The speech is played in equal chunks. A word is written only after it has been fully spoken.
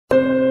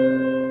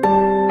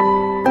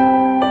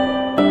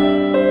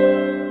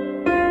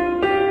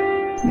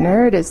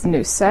Nerd is the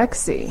new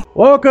sexy.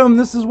 Welcome,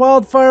 this is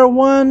Wildfire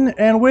One,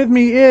 and with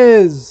me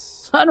is...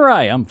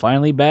 Sunray, I'm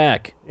finally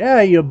back.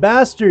 Yeah, you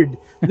bastard.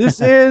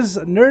 This is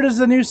Nerd is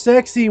the New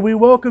Sexy. We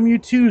welcome you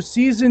to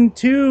Season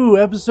 2,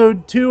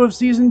 Episode 2 of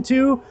Season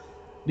 2.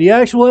 The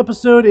actual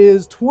episode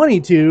is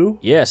 22.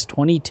 Yes,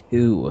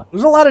 22.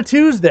 There's a lot of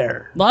twos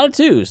there. A lot of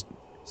twos.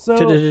 So,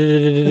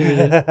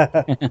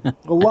 a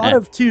lot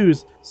of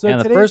twos. So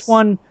and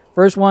the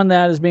first one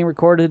that is being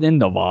recorded in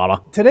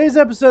Nevada. Today's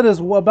episode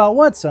is about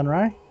what,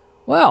 Sunray?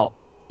 Well,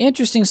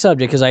 interesting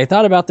subject, because I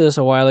thought about this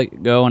a while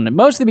ago, and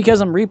mostly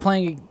because I'm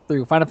replaying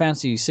through Final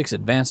Fantasy VI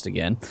Advanced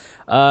again.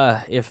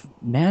 If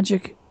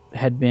magic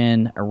had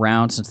been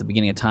around since the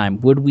beginning of time,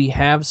 would we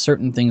have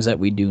certain things that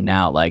we do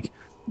now, like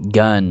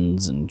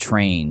guns and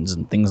trains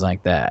and things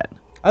like that?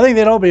 I think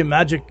they'd all be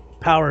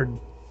magic-powered.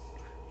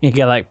 You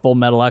got like Full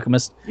Metal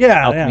Alchemist,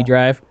 Alchemy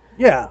Drive.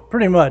 Yeah,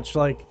 pretty much.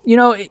 Like, you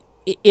know,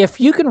 if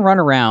you can run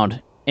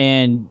around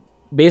and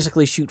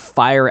basically shoot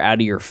fire out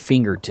of your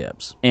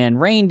fingertips and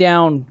rain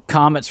down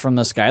comets from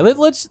the sky.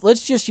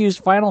 Let's just use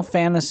Final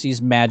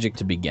Fantasy's magic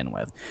to begin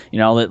with. You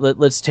know,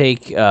 let's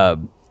take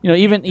even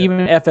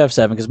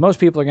FF7, because most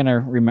people are going to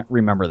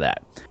remember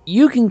that.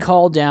 You can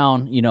call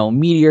down,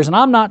 meteors, and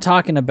I'm not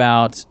talking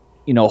about,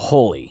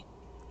 holy.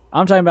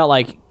 I'm talking about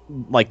like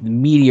the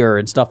meteor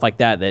and stuff like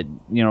that,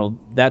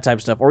 that type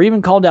of stuff, or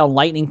even call down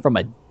lightning from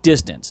a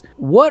distance.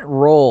 What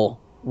role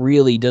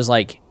really does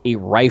like a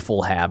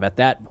rifle have at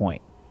that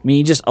point? I mean,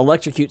 you just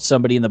electrocute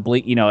somebody in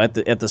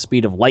the at the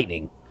speed of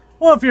lightning.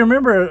 Well, if you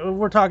remember,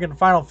 we're talking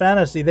Final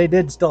Fantasy. They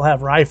did still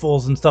have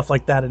rifles and stuff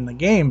like that in the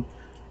game.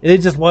 They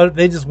just weren't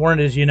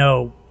as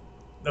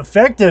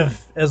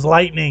effective as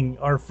lightning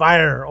or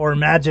fire or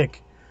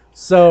magic.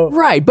 So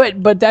right,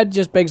 but that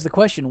just begs the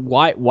question: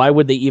 why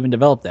would they even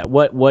develop that?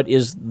 What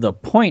is the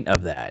point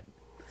of that?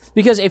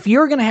 Because if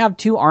you're going to have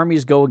two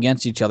armies go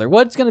against each other,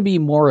 what's going to be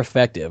more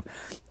effective?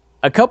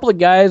 A couple of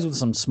guys with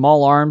some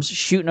small arms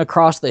shooting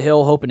across the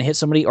hill hoping to hit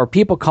somebody, or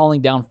people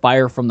calling down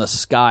fire from the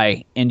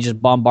sky and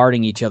just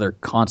bombarding each other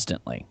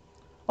constantly?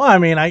 Well, I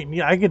mean,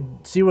 I could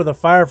see where the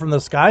fire from the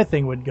sky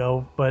thing would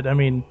go, but I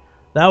mean,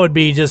 that would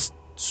be just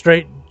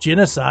straight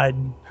genocide.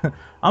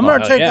 I'm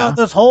going to take out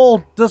this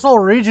whole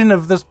region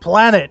of this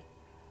planet.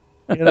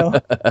 I'm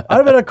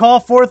going to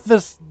call forth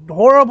this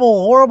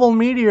horrible, horrible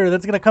meteor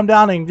that's going to come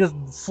down and just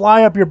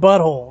fly up your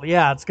butthole.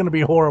 Yeah, it's going to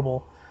be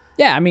horrible.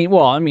 Yeah, I mean,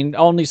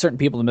 only certain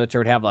people in the military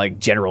would have like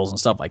generals and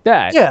stuff like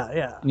that.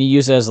 Yeah. And you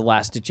use it as a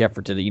last ditch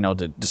effort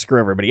to screw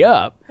everybody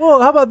up.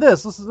 Well, how about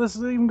this? Let's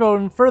even go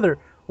even further.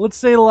 Let's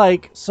say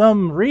like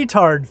some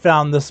retard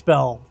found the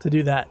spell to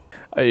do that.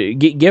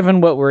 Given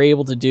what we're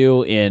able to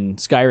do in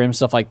Skyrim,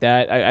 stuff like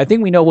that, I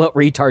think we know what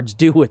retards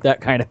do with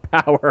that kind of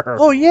power.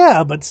 Oh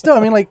yeah, but still,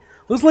 I mean, like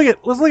let's look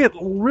at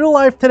real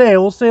life today.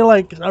 We'll say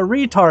like a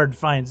retard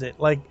finds it,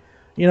 like.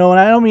 And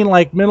I don't mean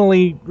like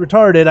mentally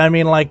retarded. I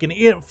mean like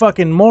an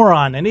fucking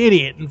moron, an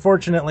idiot.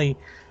 Unfortunately,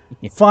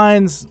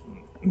 finds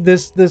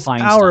this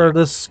power, stuff.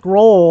 This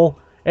scroll,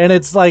 and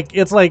it's like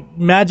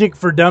magic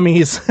for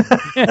dummies.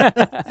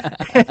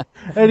 And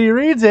he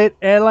reads it,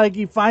 and like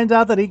he finds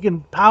out that he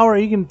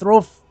can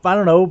throw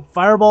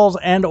fireballs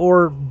and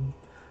or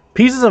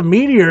pieces of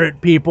meteor at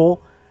people.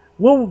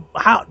 Well,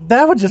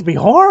 that would just be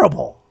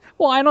horrible.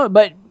 Well, I know,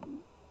 but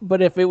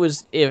if it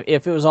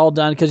was all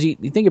done, because you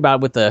think about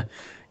it with the.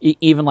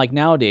 Even like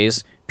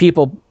nowadays,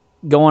 people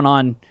going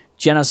on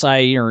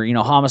genocide or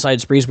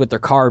homicide sprees with their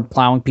car,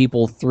 plowing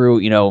people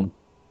through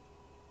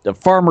the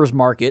farmers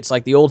markets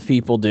like the old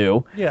people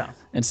do,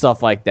 and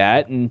stuff like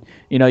that. And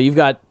you've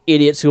got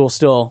idiots who will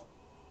still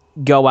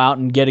go out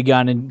and get a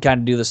gun and kind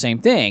of do the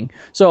same thing.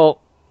 So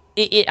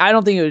I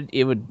don't think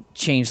it would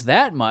change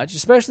that much,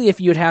 especially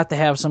if you'd have to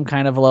have some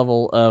kind of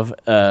level of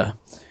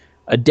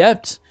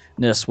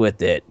adeptness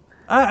with it.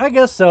 I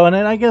guess so, and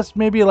then I guess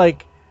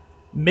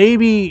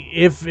maybe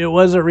if it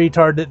was a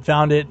retard that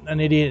found it, an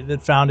idiot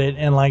that found it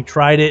and like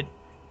tried it,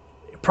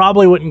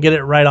 probably wouldn't get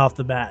it right off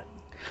the bat.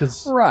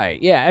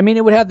 Right, yeah. I mean,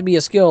 it would have to be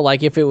a skill,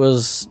 like if it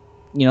was,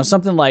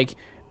 something like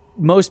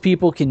most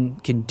people can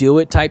do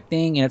it type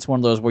thing, and it's one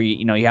of those where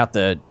you have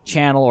to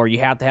channel, or you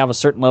have to have a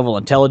certain level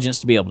of intelligence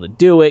to be able to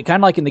do it, kind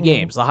of like in the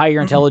games. The higher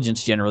your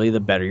intelligence, generally, the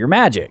better your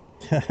magic.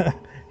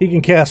 He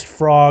can cast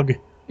frog.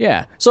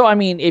 Yeah. So, I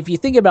mean, if you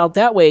think about it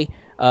that way,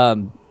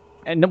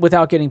 and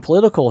without getting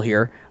political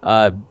here,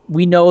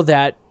 we know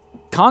that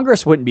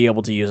Congress wouldn't be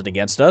able to use it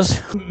against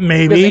us.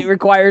 Maybe. Because it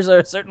requires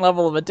a certain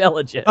level of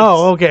intelligence.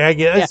 Oh, okay. I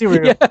get it. I see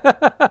where you're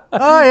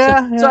Oh,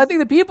 yeah. So I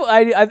think the people,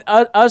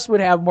 us would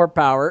have more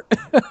power.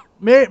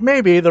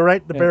 Maybe the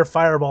right to bear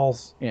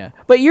fireballs. Yeah.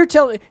 But you're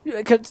telling,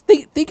 because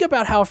think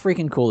about how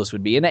freaking cool this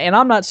would be. And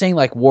I'm not saying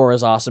like war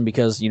is awesome,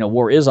 because,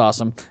 war is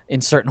awesome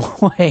in certain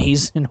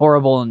ways and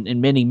horrible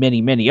in many,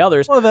 many, many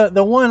others. Well,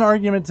 the one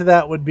argument to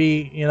that would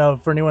be,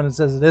 for anyone that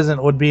says it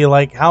isn't, would be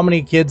like how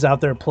many kids out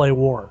there play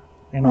war?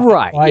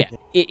 Right.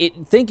 Yeah.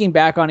 Thinking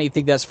back on it, you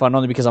think that's fun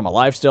only because I'm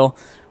alive still,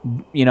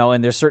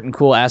 and there's certain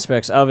cool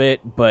aspects of it,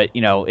 but,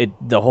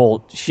 the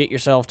whole shit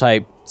yourself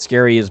type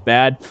scary is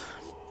bad.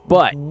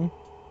 But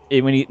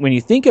when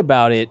you think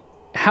about it,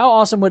 how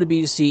awesome would it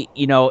be to see,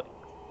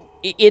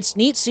 it's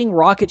neat seeing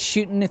rockets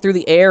shooting through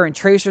the air and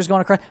tracers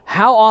going across.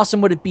 How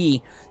awesome would it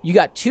be? You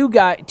got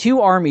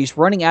two armies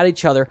running at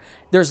each other.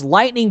 There's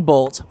lightning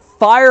bolts,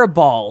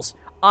 fireballs,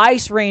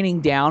 ice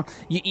raining down,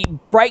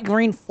 bright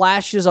green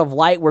flashes of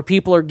light where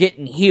people are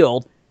getting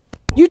healed.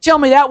 You tell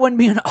me that wouldn't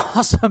be an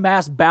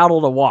awesome-ass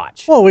battle to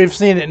watch. Well, we've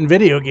seen it in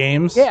video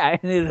games. Yeah,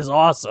 and it is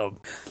awesome.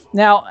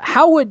 Now,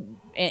 how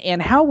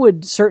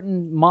would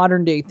certain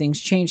modern-day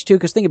things change, too?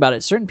 Because think about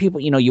it. Certain people,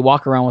 you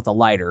walk around with a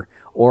lighter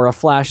or a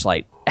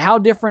flashlight. How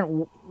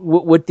different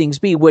would things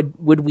be?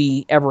 Would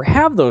we ever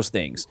have those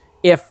things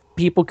if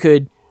people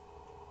could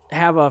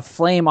have a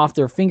flame off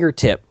their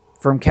fingertip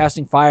from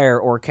casting fire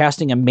or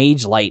casting a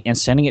mage light and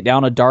sending it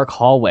down a dark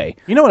hallway?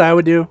 You know what I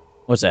would do?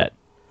 What's that?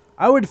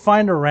 I would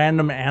find a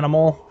random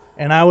animal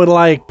and I would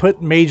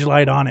put mage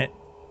light on it.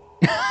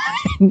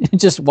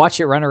 Just watch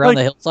it run around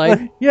the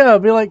hillside? Yeah,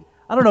 it'd be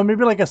I don't know,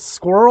 maybe a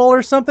squirrel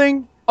or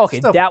something. Okay,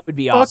 that would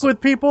be awesome. Fuck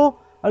with people.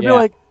 I'd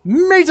be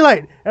mage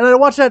light, and I'd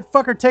watch that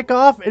fucker take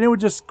off, and it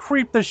would just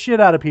creep the shit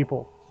out of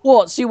people.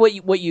 Well, see, what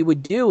you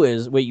would do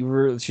is, what you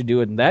really should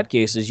do in that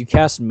case is you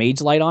cast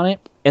mage light on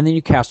it, and then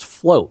you cast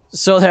float,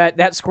 so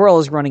that squirrel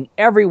is running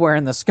everywhere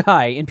in the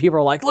sky, and people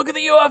are like, look at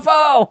the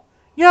UFO!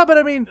 Yeah, but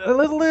I mean,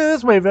 look at it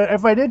this way,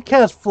 if I did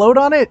cast float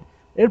on it,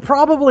 it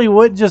probably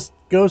would just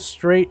go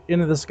straight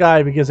into the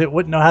sky because it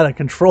wouldn't know how to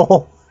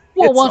control.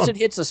 Well, once it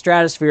hits the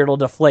stratosphere, it'll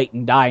deflate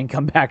and die and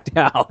come back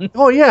down.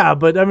 Oh yeah,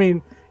 but I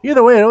mean,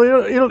 either way,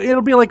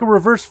 it'll be like a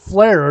reverse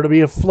flare. It'll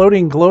be a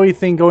floating, glowy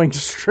thing going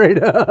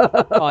straight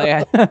up. Oh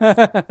yeah,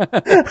 to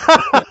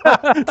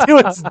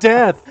its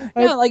death.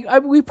 Yeah,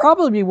 we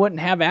probably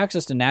wouldn't have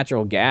access to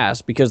natural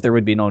gas because there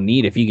would be no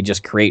need if you could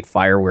just create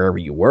fire wherever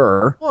you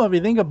were. Well, if you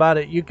think about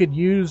it, you could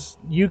use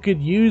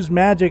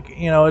magic,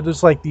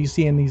 just like you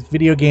see in these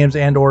video games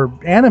and or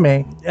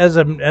anime, as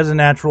a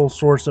natural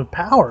source of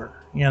power.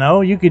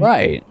 You could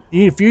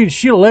if you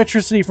shoot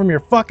electricity from your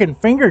fucking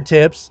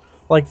fingertips.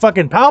 Like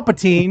fucking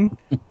Palpatine,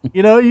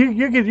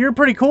 you're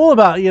pretty cool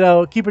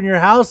about, keeping your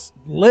house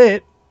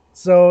lit.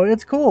 So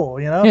it's cool,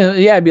 Yeah,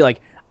 I'd be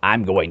like,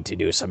 I'm going to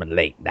do some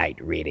late night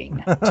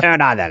reading. Turn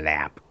on the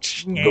lamp.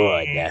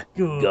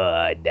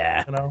 Good.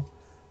 I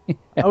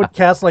would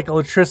cast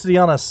electricity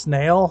on a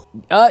snail.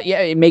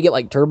 Yeah, make it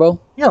like turbo.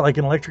 Yeah, like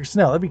an electric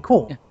snail. That'd be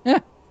cool.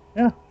 Yeah.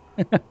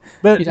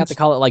 But you'd have to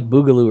call it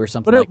Boogaloo or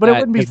something but it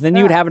wouldn't be then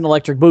you would have an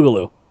electric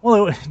Boogaloo.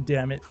 Well,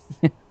 damn it.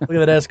 Look at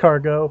that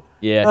escargot.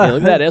 Yeah,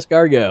 look at that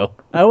escargot.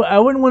 I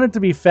wouldn't want it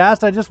to be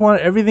fast. I just want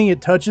everything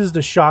it touches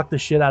to shock the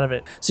shit out of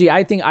it. See,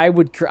 I think I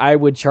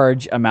would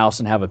charge a mouse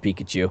and have a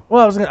Pikachu.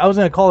 Well, I was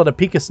gonna call it a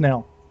Pika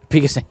snail.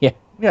 Pika snail, yeah.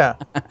 Yeah.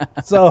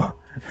 So.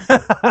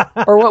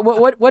 Or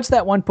what's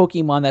that one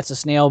Pokemon that's a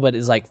snail but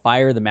is like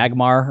fire, the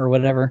Magmar or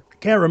whatever? I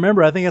can't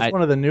remember. I think it's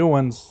one of the new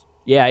ones.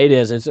 Yeah, it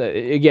is. It's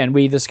again,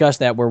 we discussed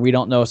that where we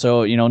don't know.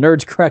 So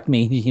nerds, correct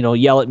me.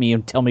 Yell at me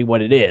and tell me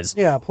what it is.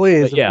 Yeah,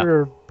 please. If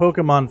you're a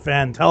Pokemon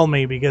fan, tell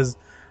me because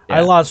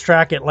I lost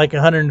track at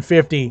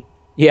 150.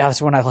 Yeah,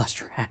 that's when I lost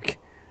track.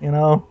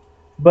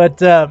 But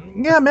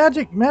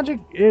magic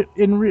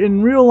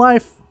in real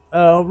life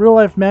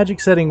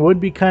magic setting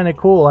would be kind of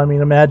cool. I mean,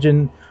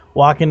 imagine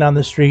walking down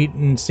the street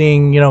and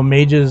seeing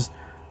mages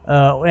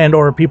and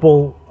or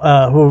people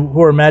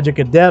who are magic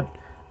adept.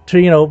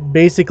 To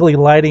basically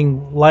lighting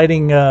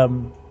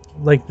the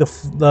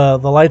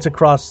lights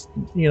across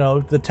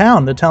the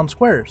town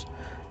squares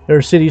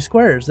or city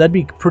squares. That'd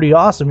be pretty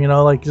awesome.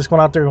 Just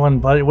going out there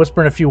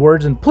whispering a few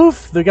words and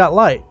poof, they got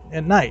light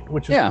at night.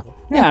 Which is yeah. Cool.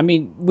 Yeah, I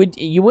mean,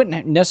 you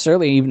wouldn't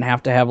necessarily even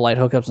have to have light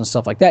hookups and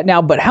stuff like that.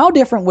 Now, but how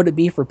different would it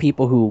be for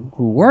people who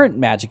weren't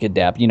magic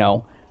adept?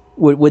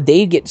 Would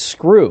they get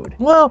screwed?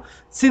 Well,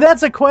 see,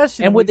 that's a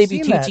question. And would they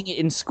be teaching it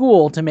in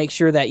school to make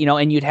sure that,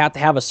 and you'd have to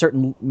have a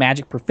certain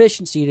magic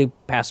proficiency to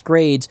pass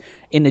grades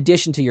in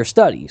addition to your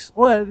studies?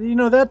 Well,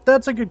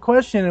 that's a good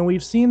question. And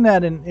we've seen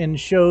that in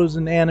shows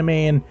and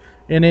anime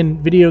and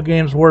in video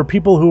games where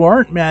people who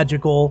aren't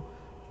magical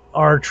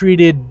are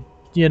treated,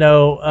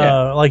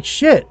 like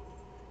shit.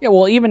 Yeah,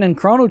 well, even in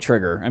Chrono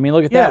Trigger. I mean,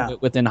 look at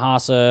that within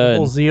Hasa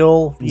and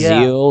Zeal.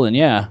 Zeal and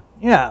yeah.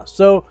 Yeah,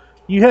 so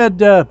you had...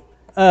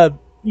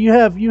 You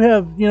have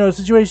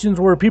situations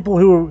where people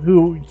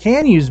who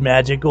can use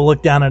magic will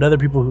look down at other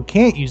people who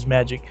can't use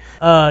magic.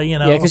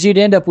 Yeah, because you'd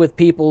end up with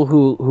people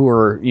who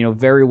are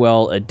very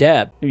well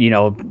adept.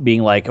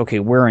 Being like, okay,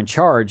 we're in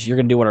charge. You're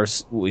gonna do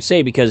what we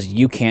say because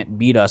you can't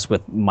beat us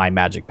with my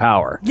magic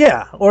power.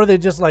 Yeah, or they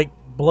just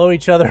blow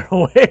each other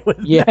away with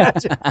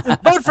magic.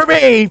 Vote for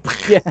me.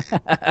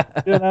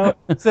 Yeah,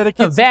 instead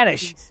of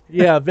vanish.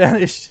 Yeah,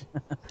 vanish.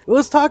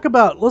 Let's talk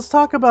about.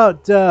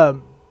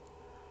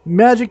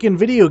 Magic in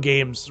video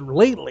games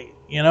lately,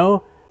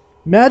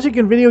 Magic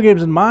in video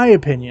games, in my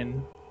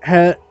opinion,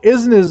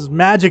 isn't as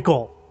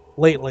magical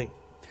lately.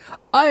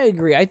 I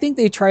agree. I think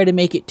they try to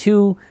make it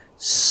too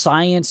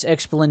science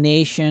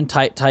explanation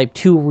type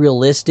too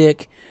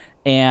realistic,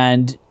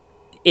 and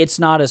it's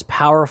not as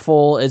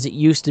powerful as it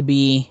used to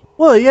be.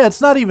 Well, yeah, it's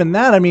not even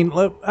that. I mean,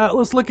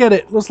 let's look at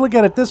it. Let's look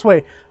at it this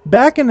way.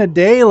 Back in the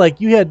day,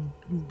 you had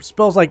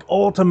spells like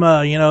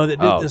Ultima, you know, that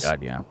did this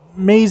God, yeah.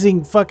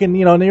 amazing fucking,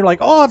 you know, and you're like,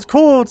 oh, it's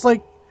cool. It's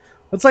like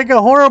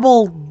a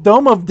horrible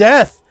dome of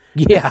death.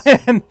 Yeah.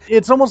 And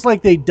it's almost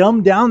like they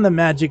dumbed down the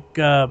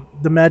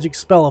magic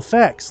spell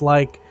effects.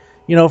 Like,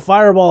 you know,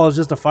 fireball is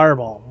just a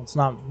fireball. It's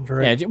not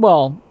very... Yeah,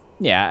 well,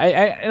 yeah,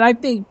 and I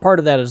think part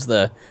of that is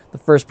the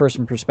first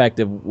person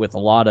perspective with a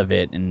lot of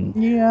it, and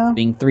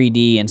being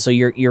 3D, and so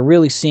you're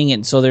really seeing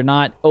it. So they're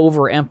not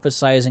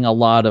overemphasizing a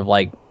lot of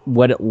like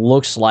what it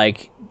looks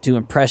like to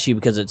impress you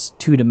because it's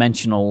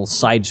 2-dimensional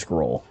side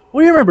scroll.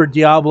 Well, you remember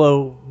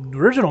Diablo, the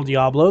original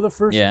Diablo, the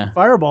first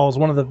fireball is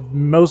one of the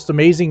most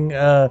amazing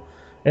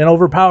and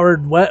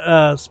overpowered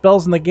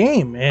spells in the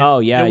game.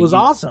 And it was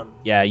awesome.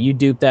 Yeah, you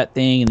duped that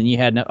thing, and then you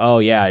had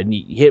and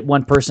you hit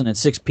one person and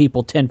 6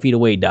 people 10 feet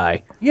away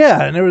die.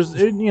 Yeah, and there was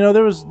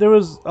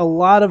a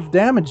lot of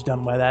damage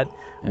done by that.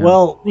 Yeah.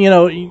 Well, you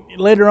know,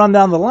 later on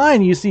down the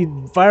line, you see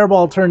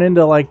fireball turn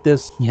into like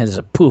this. Yeah, there's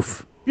a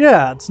poof.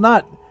 Yeah, it's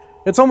not.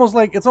 It's almost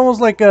like a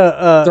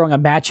throwing a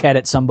match head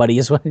at somebody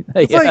is what.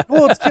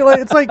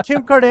 It's like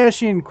Kim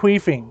Kardashian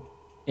queefing.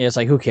 Yeah, it's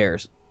like, who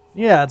cares?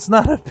 Yeah, it's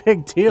not a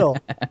big deal.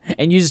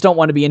 And you just don't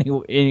want to be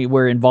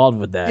anywhere involved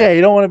with that. Yeah, you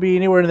don't want to be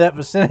anywhere in that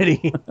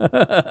vicinity.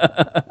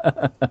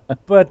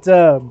 But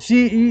the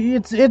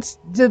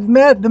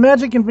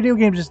magic in video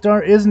games just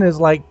isn't as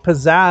like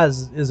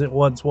pizzazz as it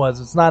once was.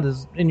 It's not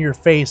as in your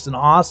face and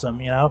awesome,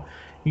 you know.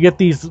 You get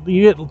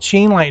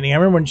chain lightning. I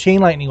remember when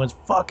chain lightning was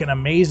fucking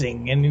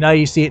amazing, and now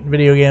you see it in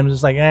video games.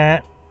 It's like,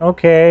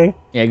 okay.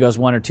 Yeah, it goes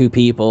 1 or 2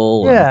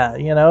 people. Yeah,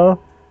 you know.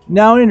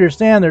 Now I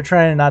understand they're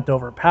trying not to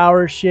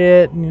overpower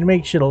shit and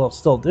make shit a little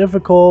still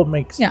difficult.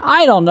 Yeah,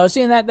 I don't know.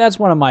 See, that's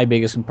one of my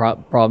biggest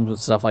problems with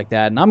stuff like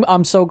that. And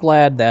I'm so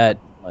glad that,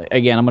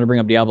 again, I'm going to bring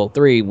up Diablo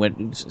 3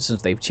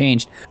 since they've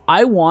changed.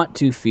 I want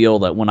to feel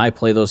that when I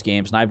play those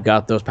games and I've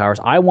got those powers,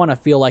 I want to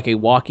feel like a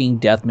walking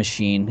death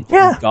machine.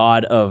 Yeah.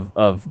 God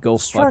of go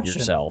fuck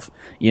yourself.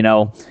 You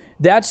know,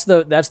 that's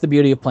the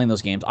beauty of playing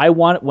those games. I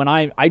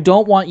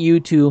don't want you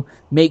to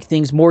make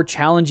things more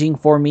challenging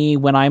for me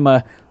when I'm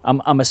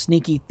a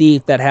sneaky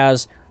thief that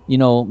has, you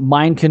know,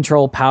 mind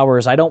control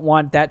powers. I don't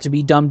want that to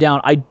be dumbed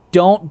down. I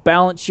don't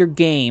balance your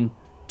game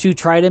to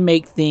try to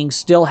make things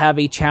still have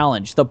a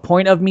challenge. The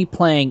point of me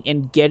playing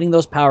and getting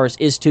those powers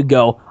is to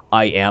go,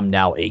 I am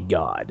now a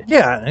god.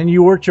 Yeah, and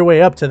you worked your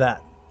way up to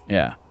that.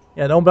 Yeah.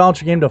 Yeah, don't balance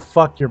your game to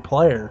fuck your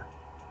player.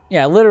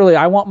 Yeah, literally,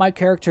 I want my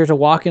character to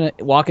walk in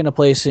a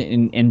place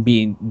and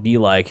be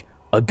like,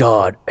 a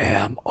god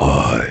am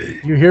I.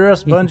 You hear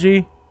us,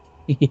 Bungie?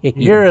 You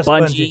hear us,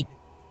 Bungie?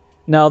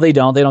 No, they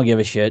don't. They don't give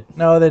a shit.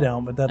 No, they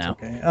don't, but that's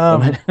okay.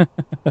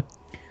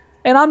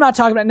 And I'm not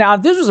talking about... Now,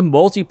 if this was a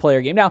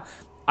multiplayer game... Now,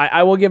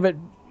 I will give it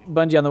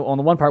Bungie on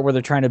the one part where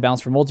they're trying to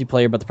balance for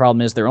multiplayer, but the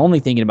problem is they're only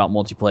thinking about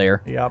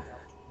multiplayer. Yep.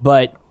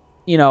 But,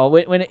 you know,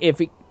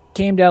 if it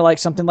came down like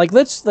something like...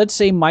 Let's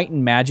say Might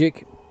and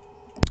Magic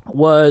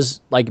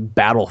was like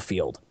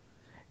Battlefield.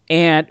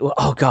 And,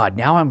 oh God,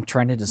 now I'm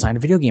trying to design a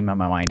video game in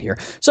my mind here.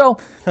 So,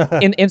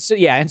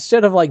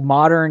 instead of like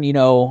modern, you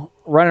know,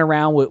 running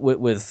around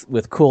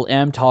with cool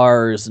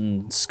MTARs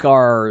and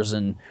SCARs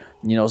and,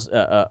 you know,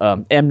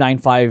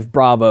 M95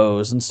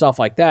 Bravos and stuff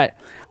like that,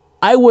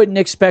 I wouldn't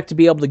expect to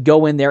be able to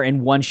go in there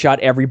and one-shot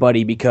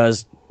everybody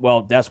because,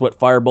 well, that's what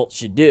Firebolt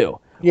should do.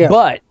 Yeah.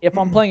 But if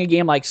I'm playing a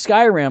game like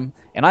Skyrim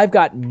and I've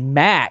got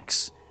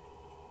Max,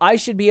 I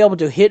should be able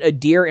to hit a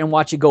deer and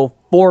watch it go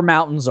 4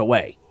 mountains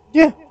away.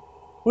 Yeah.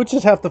 Which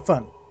is half the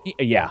fun.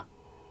 Yeah.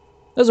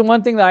 That's the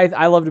one thing that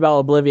I loved about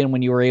Oblivion,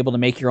 when you were able to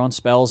make your own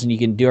spells and you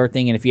can do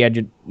everything, and if you had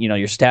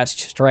your stats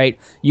just right,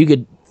 you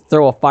could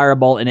throw a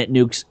fireball and it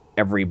nukes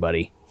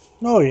everybody.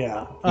 Oh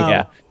yeah.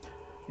 Yeah.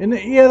 And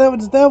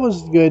that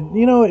was good.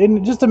 You know,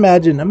 and just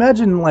imagine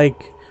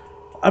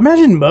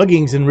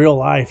muggings in real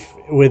life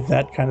with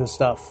that kind of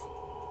stuff.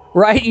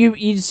 Right?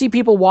 You see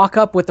people walk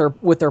up with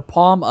their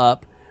palm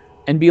up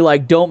and be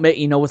like, don't make,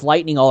 with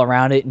lightning all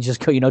around it, and just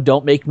go,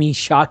 don't make me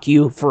shock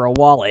you for a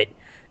wallet.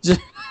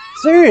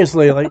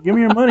 Seriously, like, give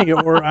me your money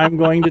or I'm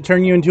going to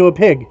turn you into a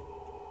pig.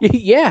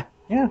 Yeah.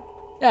 Yeah.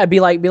 Yeah, it'd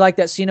be like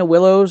that scene of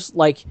Willows,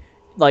 like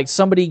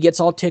somebody gets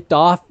all ticked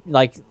off,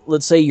 like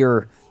let's say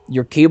your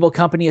cable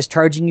company is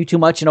charging you too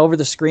much, and over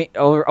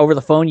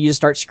the phone you just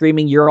start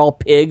screaming, "You're all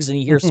pigs," and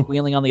you hear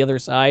squealing on the other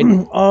side.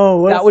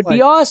 Oh, that would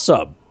be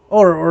awesome.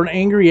 Or an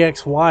angry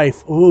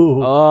ex-wife.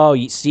 Ooh. Oh,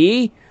 you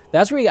see?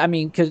 That's where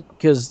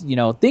because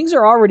things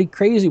are already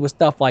crazy with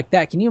stuff like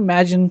that. Can you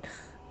imagine,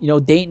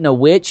 dating a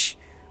witch,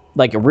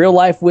 like a real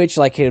life witch,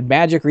 like a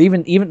magic, or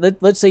even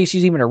let's say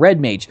she's even a red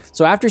mage.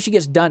 So after she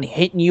gets done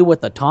hitting you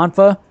with a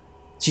tonfa,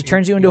 she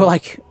turns you into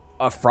like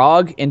a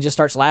frog and just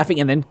starts laughing,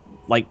 and then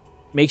like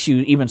makes you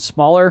even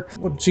smaller.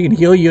 Well, she can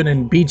heal you and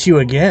then beat you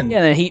again. Yeah,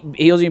 and then he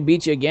heals you and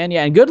beats you again.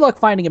 Yeah, and good luck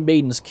finding a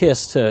maiden's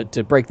kiss to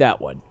break that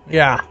one.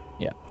 Yeah.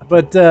 Yeah.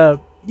 But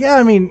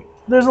I mean,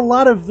 there's a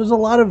lot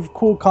of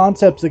cool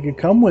concepts that could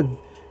come with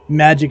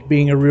magic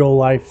being a real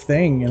life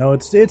thing.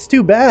 It's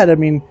too bad. I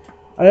mean,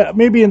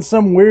 maybe in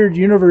some weird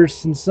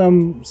universe, in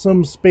some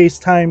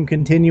space-time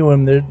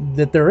continuum,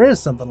 that there is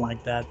something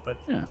like that. But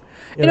yeah.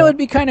 You know, it'd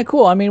be kind of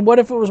cool. I mean, what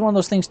if it was one of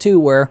those things too,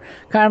 where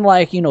kind of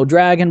like, you know,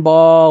 Dragon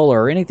Ball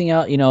or anything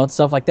else, you know,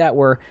 stuff like that,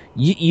 where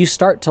you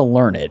start to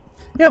learn it.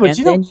 Yeah, but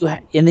and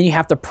then you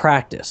have to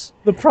practice.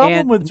 The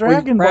problem with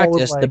Dragon Ball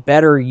was the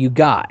better you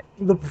got.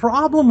 The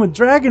problem with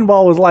Dragon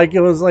Ball was it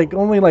was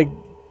only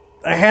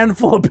a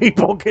handful of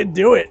people could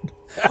do it.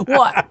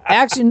 Well,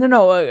 actually,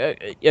 no.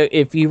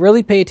 If you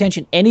really pay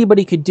attention,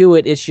 anybody could do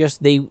it. It's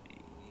just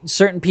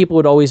certain people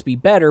would always be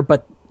better,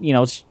 but you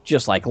know, it's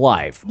just like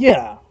life.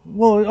 Yeah.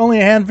 Well, only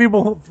a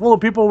handful of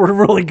people were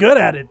really good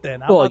at it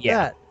then. How about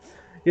that?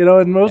 You know,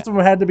 and most of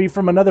them had to be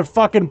from another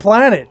fucking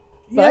planet.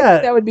 But I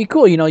think that would be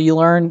cool. You know, you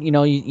learn, you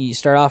know, you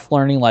start off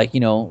learning like,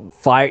 you know,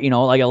 fire, you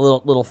know, like a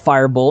little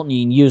firebolt, and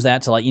you can use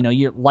that to, like, you know,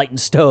 you're lighting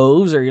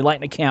stoves or you're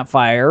lighting a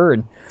campfire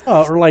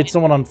or light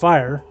someone on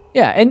fire.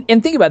 Yeah, and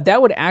think about it,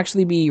 that would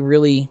actually be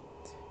really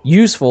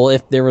useful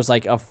if there was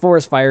like a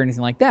forest fire or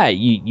anything like that.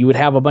 You would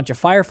have a bunch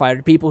of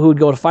firefighters. People who would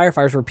go to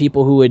firefighters were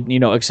people who would, you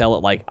know, excel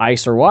at like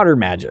ice or water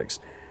magics.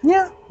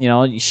 Yeah. You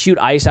know, you shoot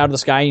ice out of the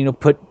sky, you know,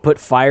 put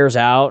fires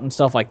out and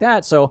stuff like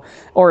that. So,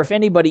 or if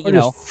anybody, you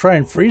know, just try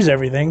and freeze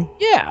everything.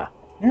 Yeah.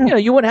 You know,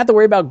 you wouldn't have to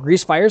worry about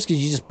grease fires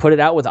because you just put it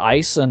out with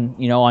ice and,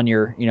 you know, on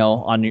your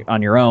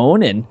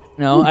own. And,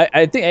 you know,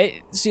 I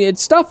think, see,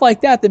 it's stuff like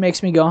that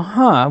makes me go,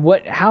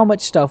 how much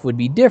stuff would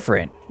be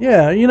different?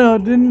 Yeah. You know,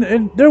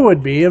 there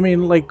would be. I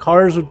mean, like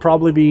cars would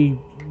probably be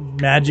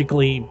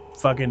magically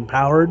fucking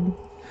powered.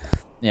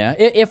 Yeah,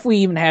 if we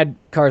even had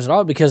cars at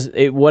all, because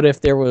what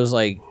if there was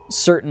like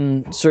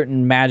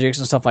certain magics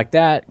and stuff like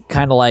that,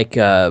 kind of like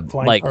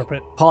like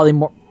carpet.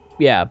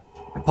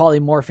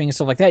 Polymorphing and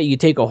stuff like that. You could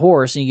take a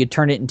horse and you could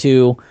turn it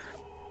into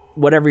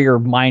whatever your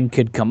mind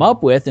could come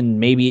up with, and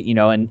maybe, you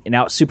know, and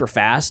out super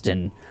fast,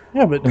 and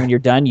yeah, but when you're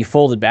done, you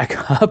fold it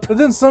back up. But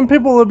then some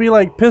people would be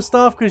like pissed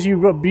off because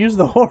you abused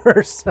the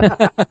horse.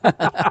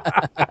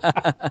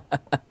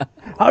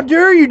 How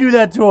dare you do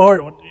that to a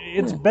horse?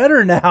 It's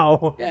better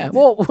now. Yeah.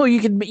 Well, you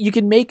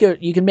can make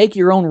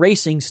your own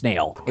racing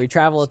snail, where you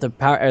travel at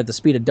the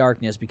speed of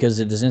darkness because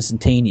it is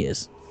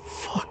instantaneous.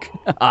 Fuck.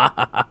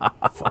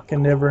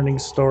 Fucking never-ending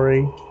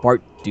story.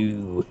 Part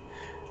 2.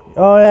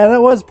 Oh yeah,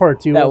 that was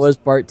part 2. That was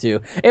part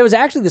 2. It was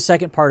actually the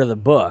second part of the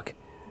book.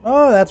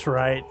 Oh, that's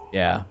right.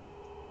 Yeah.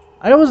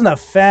 I wasn't a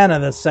fan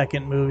of the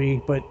second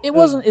movie, but it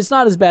wasn't. It's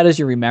not as bad as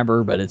you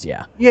remember, but it's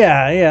Yeah.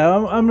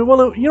 I mean,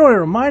 well, you know what it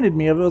reminded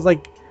me of? It was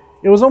like.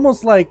 It was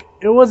almost like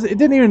it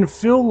didn't even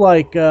feel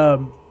like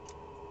the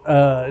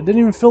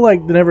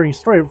Neverending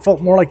Story. It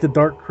felt more like the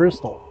Dark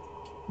Crystal.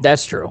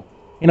 That's true.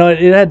 You know,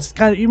 it had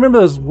kind of. You remember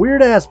those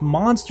weird ass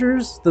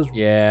monsters? Those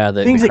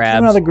the things the that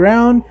came out of the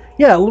ground.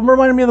 Yeah, it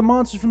reminded me of the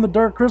monsters from the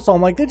Dark Crystal.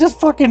 I'm like, they just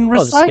fucking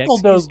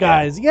recycled those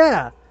guys.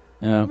 Yeah.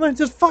 I'm like,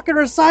 just fucking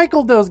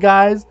recycled those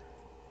guys.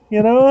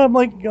 You know, I'm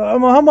like, I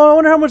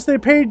wonder how much they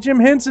paid Jim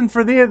Henson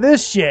for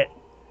this shit.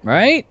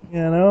 Right.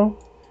 You know.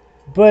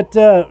 But,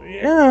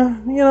 yeah,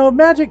 you know,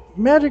 magic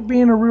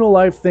being a real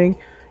life thing.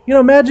 You know,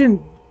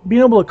 imagine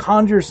being able to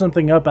conjure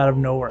something up out of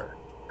nowhere.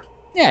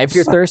 Yeah, if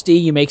you're thirsty,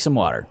 you make some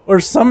water.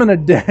 Or summon a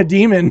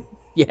demon.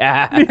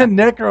 Yeah. Be a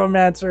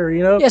necromancer,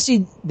 you know? Yeah,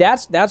 see,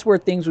 that's where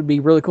things would be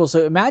really cool.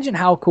 So imagine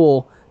how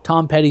cool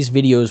Tom Petty's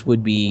videos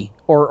would be,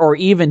 or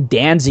even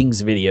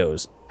Danzig's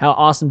videos. How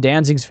awesome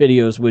Danzig's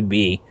videos would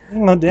be.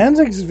 Well,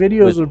 Danzig's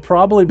videos would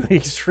probably be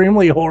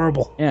extremely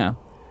horrible. Yeah.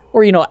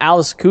 Or, you know,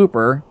 Alice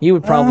Cooper, he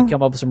would probably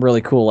come up with some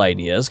really cool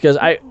ideas. Because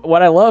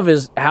what I love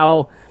is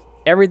how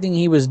everything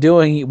he was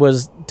doing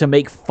was to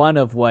make fun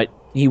of what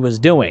he was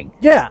doing.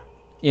 Yeah.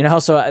 You know,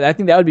 so I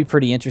think that would be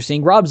pretty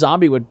interesting. Rob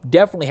Zombie would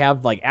definitely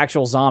have, like,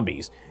 actual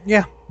zombies.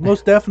 Yeah,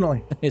 most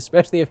definitely.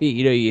 Especially if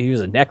he was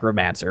a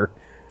necromancer.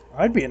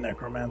 I'd be a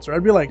necromancer.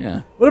 I'd be like,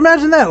 but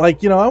imagine that.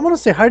 Like, you know, I want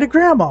to say hi to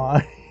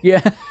Grandma.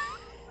 Yeah.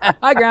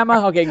 Hi,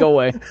 Grandma. Okay, go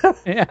away.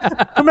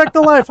 Come back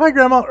to life. Hi,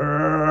 Grandma.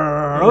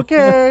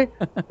 Okay,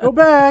 go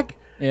back.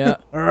 Yeah.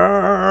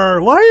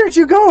 Why aren't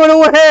you going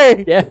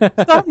away? Yeah.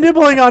 Stop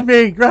nibbling on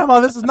me, Grandma.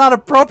 This is not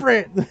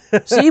appropriate.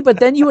 See, but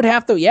then you would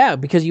have to,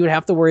 because you would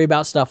have to worry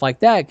about stuff like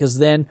that. Because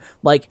then,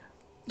 like,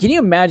 can you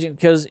imagine?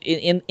 Because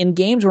in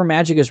games where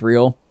magic is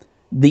real,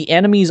 the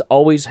enemies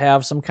always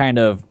have some kind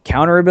of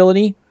counter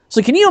ability.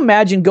 So can you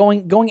imagine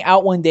going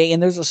out one day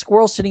and there's a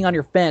squirrel sitting on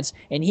your fence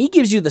and he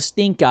gives you the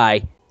stink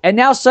eye, and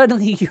now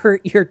suddenly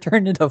you're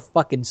turned into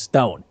fucking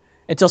stone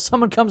until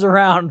someone comes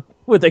around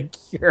with a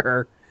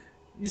cure.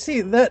 You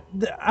see, that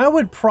I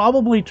would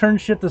probably turn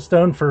shit to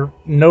stone for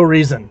no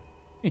reason.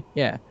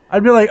 Yeah.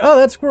 I'd be like, oh,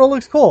 that squirrel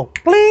looks cool.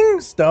 Bling,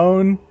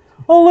 stone.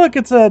 Oh, look,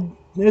 it's a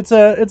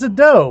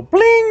doe.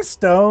 Bling,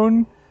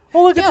 stone.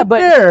 Oh, look, it's a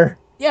bear.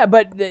 Yeah,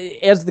 but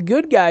as the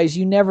good guys,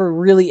 you never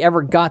really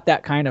ever got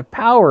that kind of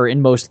power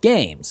in most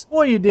games.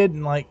 Well, you did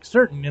in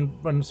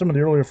in some of the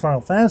earlier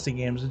Final Fantasy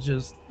games. It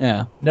just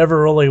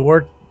never really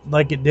worked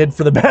like it did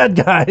for the bad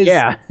guys.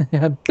 Yeah.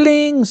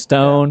 Bling,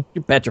 stone.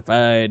 You're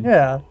petrified.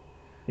 Yeah.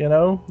 You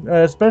know,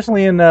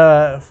 especially in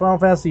Final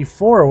Fantasy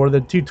IV, where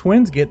the two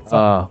twins get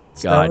God,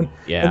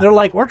 yeah. and they're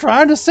like, "We're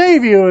trying to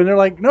save you," and they're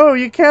like, "No,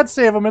 you can't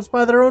save them. It's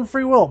by their own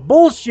free will."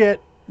 Bullshit.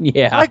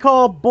 Yeah, I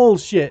call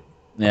bullshit.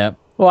 Yeah.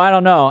 Well, I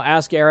don't know.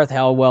 Ask Aerith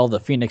how well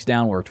the Phoenix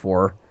Down worked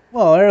for her.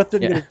 Well, Aerith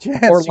didn't get a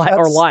chance. Or she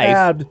got life.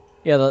 Stabbed.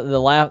 Yeah, the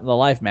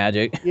life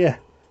magic. Yeah,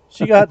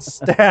 she got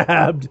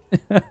stabbed.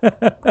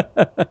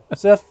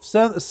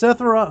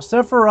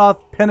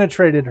 Sephiroth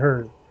penetrated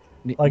her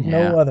like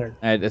no other.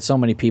 So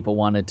many people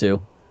wanted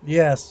to.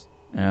 Yes,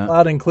 yeah.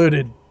 Cloud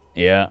included.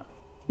 Yeah.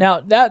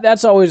 Now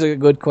that's always a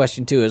good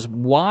question too. Is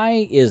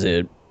why is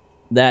it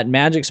that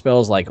magic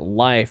spells like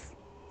life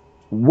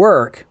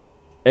work,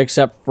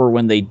 except for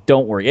when they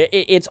don't work?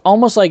 It's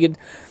almost like it.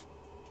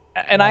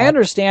 And I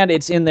understand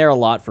it's in there a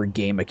lot for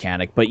game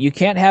mechanic, but you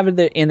can't have it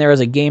in there as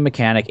a game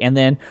mechanic and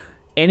then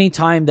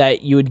anytime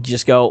that you would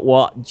just go,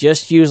 well,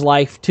 just use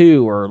life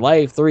 2 or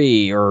life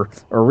 3 or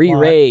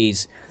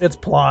re-raise. It's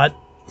plot.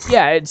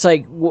 Yeah, it's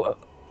like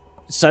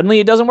suddenly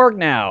it doesn't work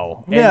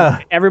now. And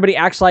yeah. Everybody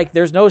acts like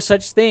there's no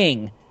such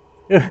thing.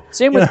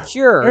 Same with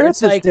Cure.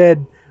 Earth's like,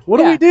 dead.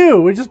 What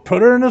do? We just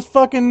put her in this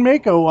fucking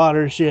Mako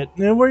water shit.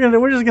 And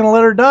we're just gonna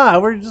let her die.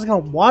 We're just gonna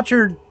watch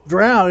her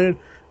drown.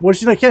 Well,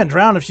 she can't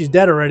drown if she's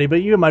dead already,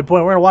 but you get my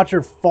point. We're going to watch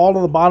her fall to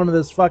the bottom of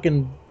this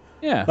fucking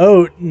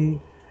boat, and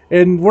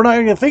we're not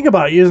going to think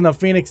about using a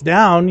Phoenix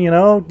Down, you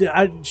know?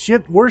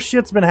 Worse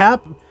shit's been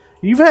happening.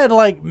 You've had,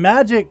 like,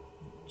 magic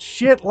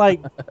shit, like,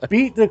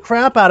 beat the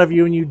crap out of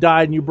you, and you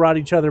died, and you brought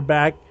each other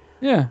back.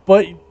 Yeah.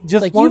 But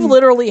just like, you've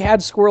literally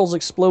had squirrels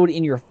explode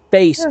in your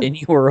face, and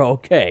you were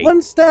okay.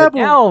 One stab. But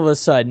now, all of a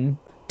sudden,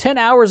 10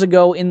 hours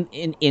ago in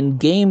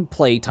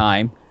gameplay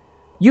time,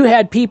 you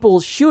had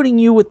people shooting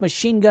you with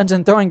machine guns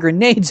and throwing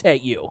grenades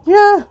at you.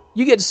 Yeah.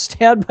 You get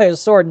stabbed by a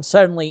sword and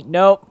suddenly,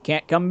 nope,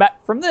 can't come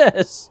back from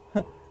this.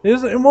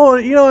 Well,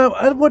 you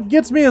know, what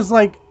gets me is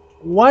like,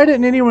 why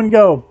didn't anyone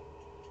go,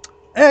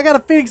 hey, I got a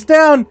Phoenix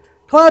Down.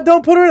 Cloud,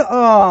 don't put her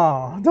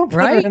don't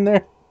put her in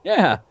there.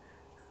 Yeah.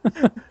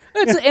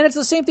 It's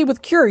the same thing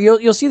with Cure.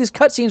 You'll see these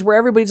cutscenes where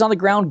everybody's on the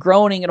ground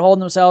groaning and holding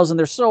themselves and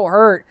they're so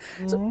hurt.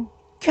 Mm-hmm. So,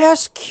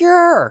 cast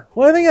Cure.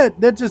 Well, I think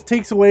that just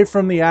takes away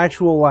from the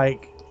actual,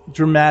 like,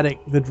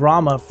 the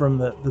drama from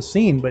the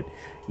scene, but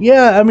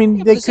yeah, I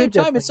mean, they at the same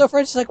time, it's so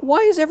frustrating. It's like, why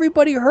is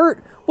everybody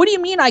hurt? What do you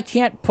mean I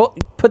can't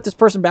put this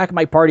person back in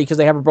my party because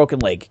they have a broken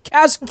leg?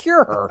 Cast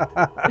Cure.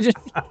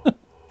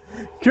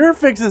 Cure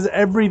fixes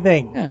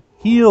everything. Yeah.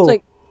 Heal. It's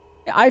like,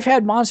 I've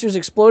had monsters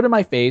explode in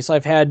my face.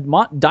 I've had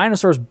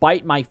dinosaurs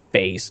bite my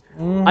face.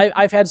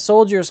 I've had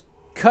soldiers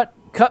cut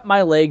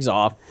my legs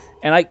off,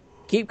 and I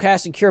keep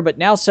casting Cure. But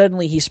now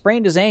suddenly he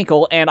sprained his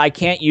ankle, and I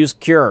can't use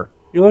Cure.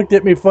 You looked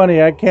at me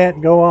funny. I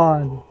can't go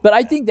on. But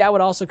I think that would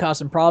also cause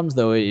some problems,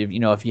 though,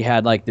 if you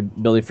had like the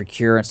ability for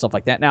Cure and stuff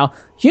like that. Now,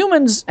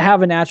 humans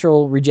have a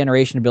natural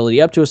regeneration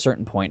ability up to a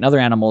certain point, and other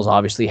animals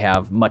obviously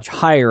have much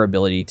higher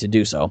ability to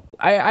do so.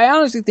 I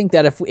honestly think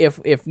that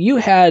if you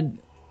had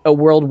a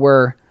world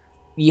where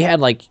you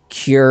had like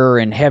Cure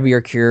and heavier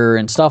Cure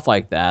and stuff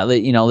like that,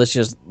 you know, let's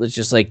just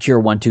like Cure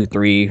 1, 2,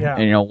 3,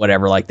 and, you know,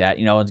 whatever like that,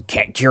 you know,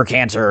 cure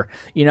cancer,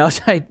 you know,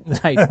 type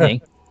thing.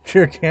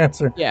 Cure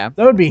cancer. Yeah,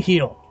 that would be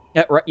heal.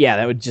 Yeah,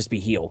 that would just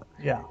be heal.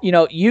 Yeah. You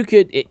know, you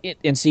could,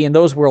 and see, in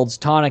those worlds,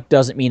 tonic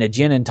doesn't mean a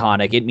gin and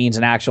tonic. It means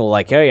an actual,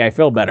 like, hey, I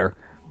feel better.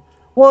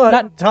 Well,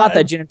 not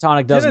that gin and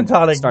tonic doesn't gin and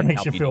tonic start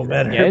makes you feel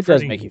better. Yeah, it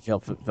does make you feel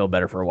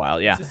better for a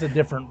while, yeah. It's just a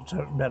different,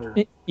 better.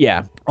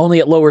 Yeah, only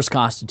it lowers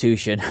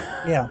constitution.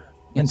 Yeah,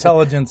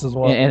 intelligence as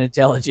well. And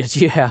intelligence,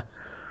 yeah.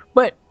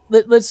 But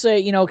let's say,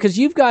 you know, because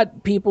you've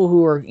got people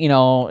who are, you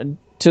know,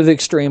 to the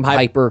extreme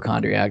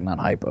hypochondriac, not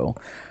hypo,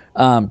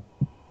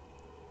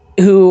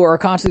 who are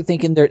constantly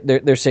thinking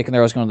they're sick and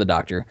they're always going to the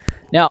doctor.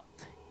 Now,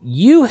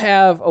 you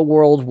have a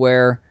world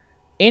where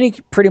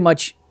pretty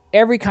much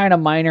every kind of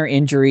minor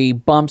injury,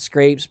 bumps,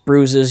 scrapes,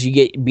 bruises, you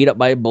get beat up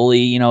by a bully,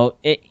 you know,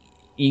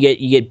 you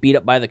get beat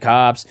up by the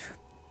cops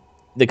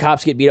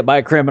get beat up by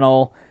a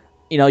criminal,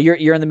 you know,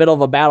 you're in the middle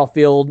of a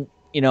battlefield,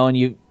 you know, and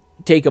you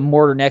take a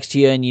mortar next to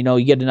you and, you know,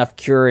 you get enough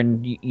Cure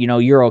and, you know,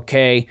 you're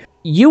okay.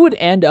 You would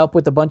end up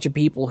with a bunch of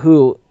people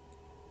who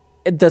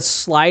the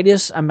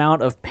slightest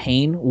amount of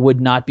pain would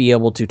not be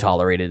able to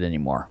tolerate it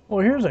anymore. Well,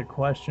 here's a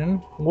question.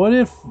 What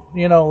if,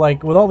 you know,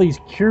 like with all these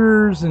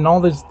cures and all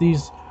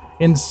these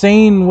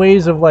insane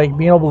ways of like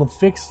being able to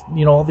fix,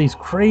 you know, all these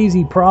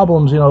crazy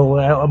problems, you know,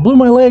 I blew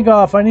my leg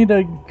off, I need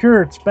a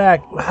cure, it's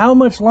back. How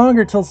much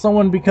longer till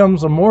someone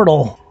becomes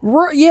immortal?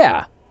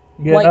 Yeah.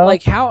 You know?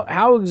 Like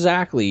how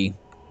exactly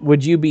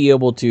would you be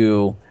able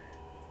to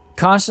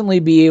constantly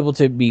be able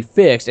to be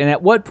fixed, and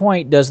at what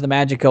point does the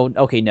magic go,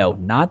 okay, no,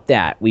 not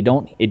that,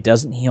 it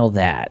doesn't heal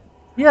that?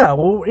 Yeah,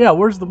 well, yeah,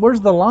 where's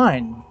the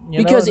line?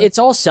 Because it's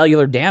all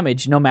cellular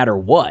damage no matter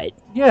what.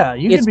 Yeah,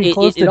 you can be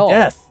close to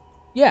death.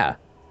 Yeah.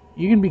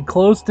 You can be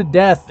close to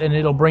death and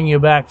it'll bring you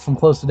back from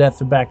close to death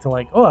to back to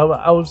like, oh,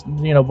 I was,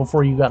 you know,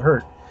 before you got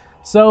hurt.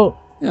 So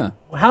yeah,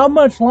 how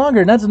much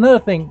longer? And that's another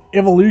thing,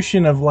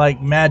 evolution of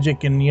like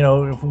magic, and, you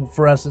know,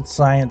 for us it's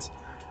science.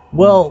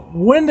 Well,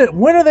 when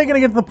are they going to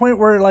get to the point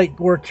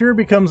where cure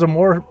becomes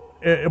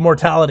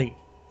immortality?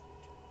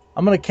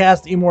 I'm going to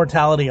cast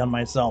immortality on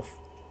myself.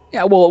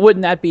 Yeah, well,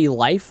 wouldn't that be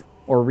life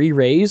or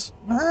re-raise?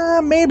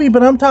 Maybe,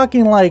 but I'm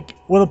talking like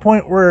with a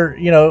point where,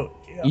 you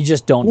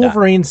just don't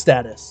Wolverine die.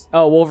 status.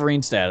 Oh,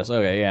 Wolverine status.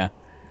 Okay, yeah.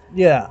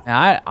 Yeah.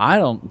 I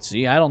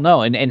don't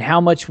know. And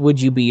how much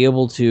would you be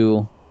able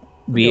to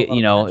be,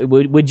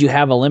 would you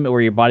have a limit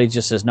where your body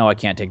just says, no, I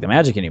can't take the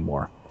magic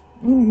anymore?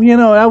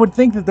 I would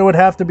think that there would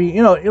have to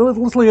be,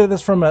 let's look at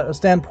this from a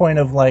standpoint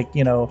of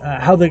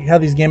how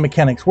these game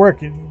mechanics work.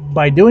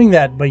 By doing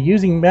that, by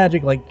using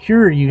magic like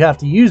Cure, you have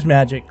to use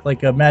magic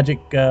like a magic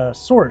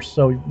source.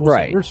 So we'll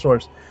say your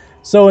source.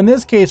 So in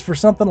this case, for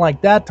something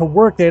like that to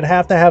work, they'd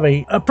have to have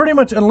a pretty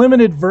much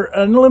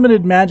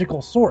unlimited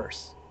magical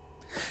source.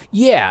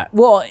 Yeah.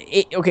 Well,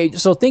 okay.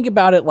 So think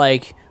about it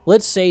like,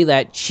 let's say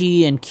that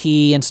chi and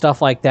ki and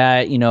stuff like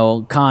that,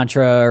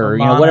 Contra or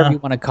whatever you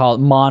want to call it,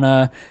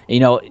 mana,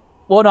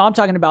 well, no, I'm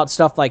talking about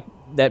stuff like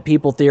that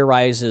people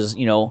theorize is,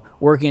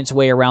 working its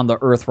way around the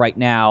earth right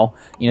now.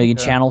 You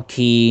channel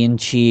ki and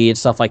chi and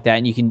stuff like that,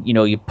 and you can,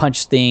 you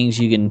punch things,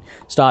 you can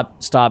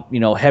stop,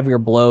 heavier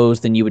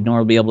blows than you would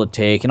normally be able to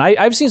take. And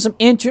I've seen some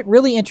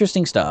really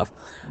interesting stuff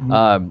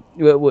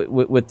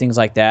with things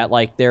like that.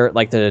 Like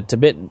the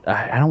Tibetan,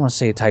 I don't want to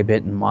say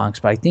Tibetan monks,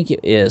 but I think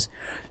it is.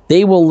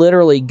 They will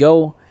literally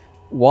go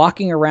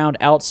walking around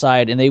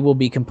outside, and they will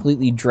be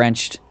completely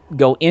drenched,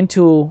 go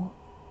into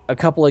a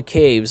couple of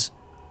caves,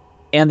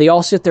 and they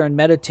all sit there and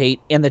meditate,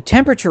 and the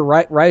temperature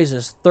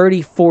rises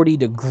 30, 40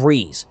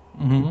 degrees.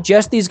 Mm-hmm.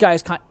 Just these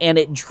guys, and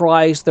it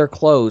dries their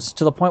clothes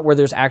to the point where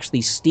there's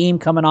actually steam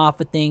coming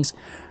off of things.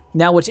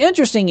 Now, what's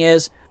interesting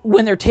is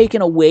when they're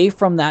taken away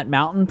from that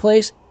mountain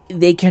place,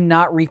 they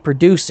cannot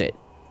reproduce it.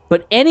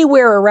 But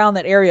anywhere around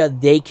that area,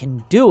 they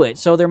can do it.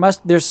 So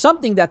there's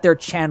something that they're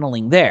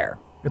channeling there.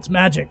 It's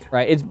magic,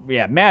 right? It's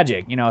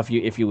magic,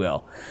 if you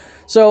will.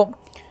 So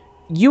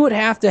you would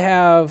have to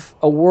have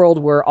a world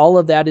where all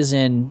of that is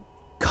in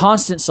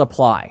constant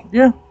supply.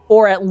 Yeah.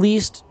 Or at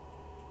least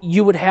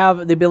you would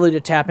have the ability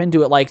to tap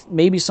into it. Like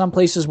maybe some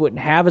places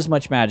wouldn't have as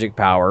much magic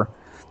power.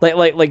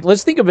 Like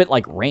let's think of it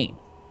like rain.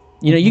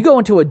 You go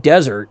into a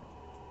desert,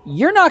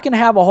 you're not going to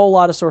have a whole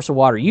lot of source of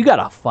water. You got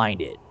to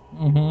find it.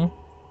 Mm-hmm.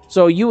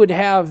 So you would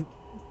have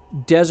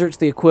deserts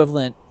the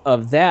equivalent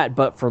of that,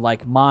 but for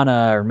like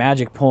mana or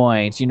magic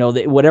points,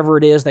 whatever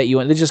it is that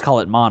they just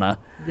call it mana.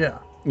 Yeah.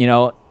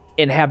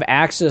 And have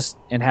access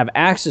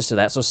to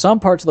that. So some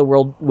parts of the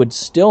world would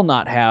still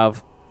not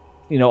have,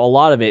 a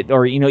lot of it,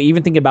 or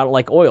even think about it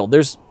like oil.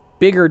 There's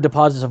bigger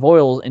deposits of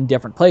oil in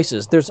different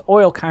places. There's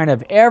oil kind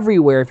of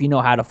everywhere if you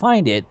know how to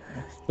find it,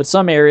 but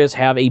some areas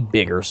have a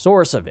bigger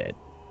source of it.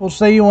 Well,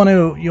 say you want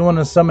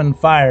to summon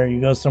fire,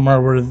 you go somewhere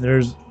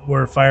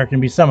where fire can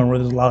be summoned, where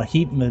there's a lot of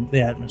heat in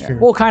the atmosphere.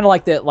 Yeah. Well, kind of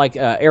like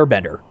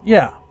Airbender.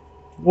 Yeah,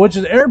 which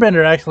is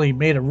Airbender actually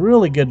made a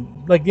really good,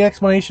 the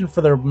explanation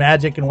for their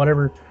magic and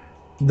whatever.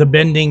 The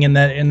bending in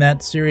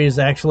that series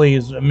actually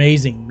is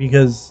amazing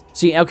because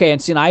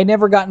I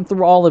never gotten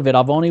through all of it.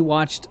 I've only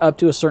watched up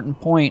to a certain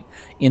point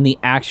in the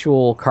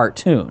actual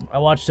cartoon. I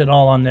watched it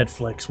all on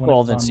Netflix.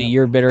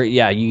 You're better.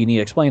 Yeah, you need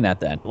to explain that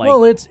then.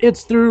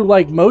 It's through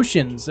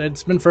motions.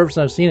 It's been forever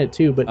since I've seen it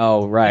too. But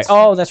right.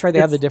 That's right.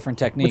 They have the different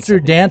techniques. It's through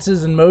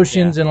dances and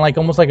motions and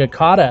almost like a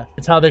kata.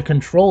 It's how they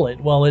control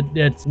it. Well,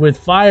 it's with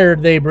fire.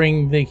 They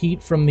bring the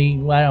heat from the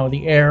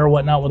air or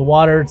whatnot. With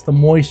water, it's the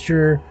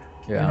moisture.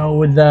 Yeah.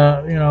 With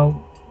the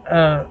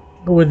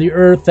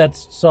earth,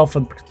 that's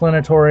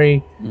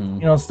self-explanatory.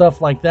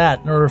 Stuff like that.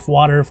 Or if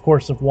water, of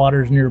course, if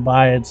water's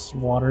nearby, it's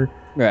water.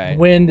 Right.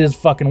 Wind is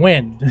fucking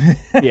wind.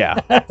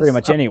 Yeah, pretty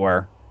much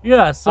anywhere.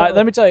 Yeah. So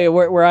let me tell you,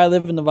 where I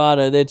live in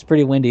Nevada, it's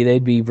pretty windy.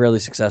 They'd be really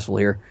successful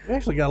here. We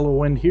actually got a little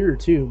wind here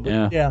too.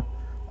 But yeah.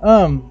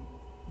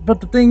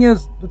 But the thing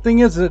is,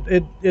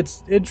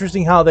 it's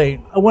interesting how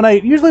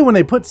when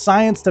they put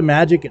science to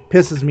magic, it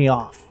pisses me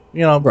off.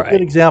 Right.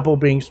 Good example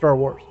being Star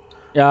Wars.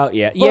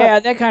 Yeah,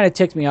 that kind of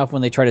ticked me off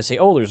when they try to say,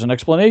 "Oh, there's an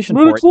explanation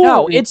for it."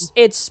 No,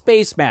 it's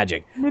space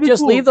magic.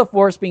 Just leave the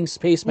Force being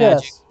space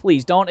magic,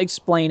 please. Don't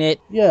explain it.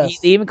 Yes.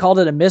 They even called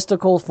it a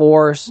mystical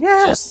force.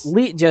 Yes.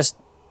 Just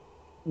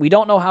we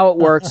don't know how it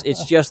works.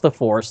 It's just the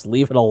Force.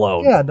 Leave it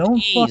alone. Yeah,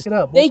 don't fuck it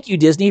up. Thank you,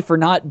 Disney, for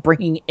not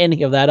bringing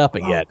any of that up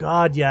again. Oh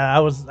God,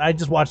 yeah, I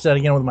just watched that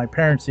again with my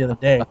parents the other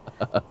day.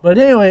 But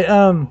anyway,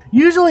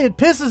 usually it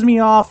pisses me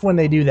off when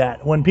they do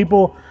that. When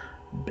people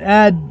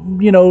add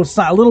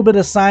a little bit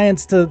of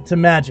science to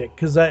magic,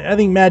 because I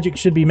think magic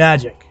should be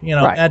magic.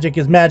 Right. Magic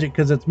is magic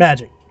because it's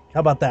magic. How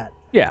about that?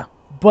 Yeah.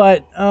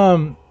 But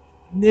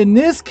in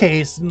this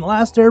case, in the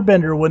Last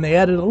Airbender, when they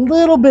added a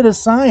little bit of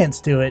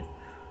science to it,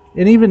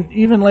 and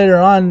even later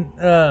on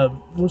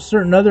with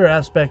certain other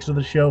aspects of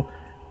the show,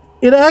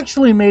 it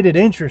actually made it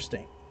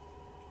interesting.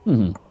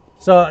 Mm-hmm.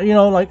 So,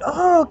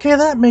 okay,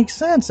 that makes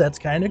sense. That's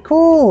kind of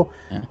cool.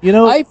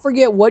 Yeah. I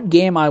forget what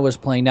game I was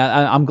playing.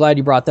 Now, I'm glad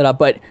you brought that up,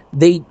 but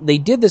they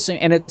did this,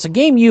 and it's a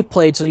game you've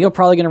played, so you're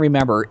probably going to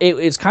remember.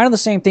 It's kind of the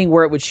same thing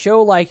where it would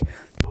show,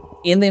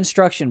 in the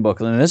instruction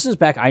booklet, and this is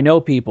back, I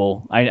know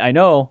people, I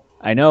know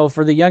I know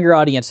for the younger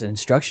audience, an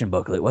instruction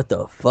booklet. What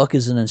the fuck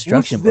is an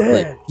instruction What's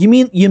booklet?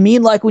 that? You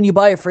mean like when you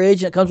buy a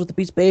fridge and it comes with a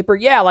piece of paper?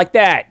 Yeah, like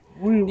that.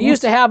 They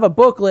used to have a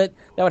booklet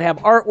that would have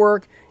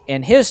artwork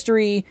and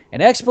history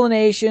and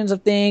explanations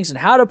of things and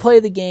how to play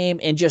the game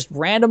and just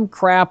random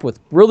crap with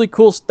really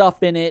cool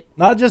stuff in it.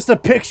 Not just a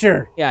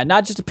picture. Yeah,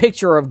 not just a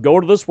picture of go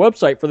to this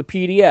website for the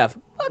PDF.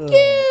 Fuck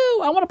you!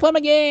 I want to play my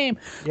game.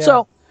 Yeah.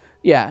 So,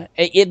 yeah,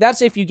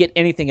 that's if you get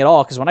anything at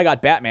all. Because when I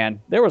got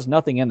Batman, there was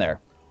nothing in there.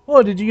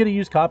 Oh, did you get a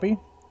used copy?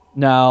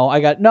 No,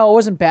 it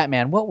wasn't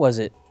Batman. What was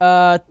it?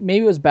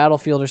 Maybe it was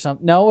Battlefield or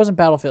something. No, it wasn't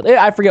Battlefield.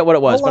 I forget what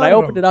it was, but I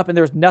opened it up and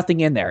there was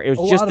nothing in there. It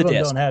was just the disc. A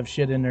lot of them don't have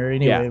shit in there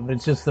anyway, but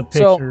it's just the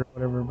picture or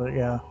whatever. But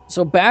yeah.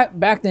 So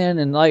back then,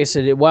 and like I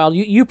said, you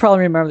probably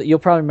remember that. You'll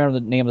probably remember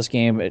the name of this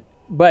game,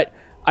 but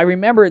I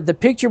remember the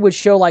picture would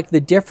show like the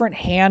different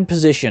hand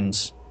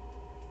positions,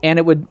 and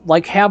it would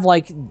like have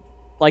like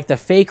the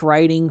fake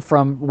writing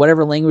from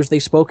whatever language they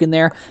spoke in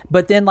there,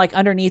 but then like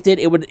underneath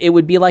it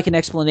would be like an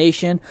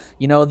explanation.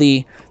 You know,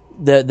 the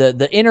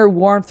inner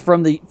warmth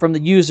from the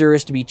user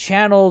is to be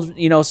channeled,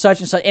 you know, such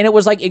and such, and it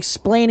was like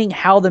explaining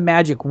how the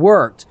magic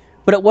worked,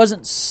 but it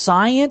wasn't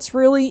science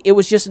really. It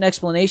was just an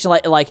explanation,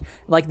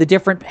 like the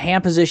different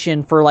hand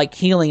position for like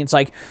healing. It's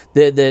like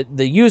the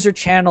user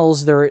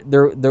channels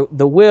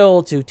the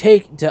will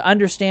to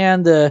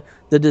understand the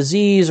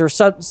disease or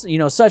such, you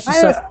know, such and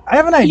such. I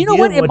have an idea. You know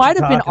what? It might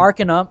have been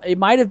Arcanum. It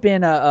might have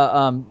been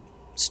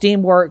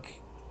Steamwork.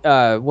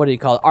 What do you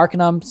call it?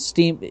 Arcanum,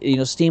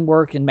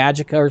 Steamwork and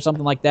Magicka or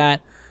something like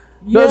that.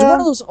 Yeah. It was one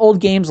of those old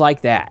games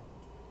like that.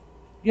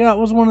 Yeah, it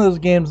was one of those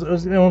games. It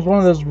was one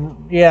of those.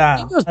 Yeah, I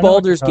think it was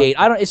Baldur's Gate.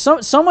 I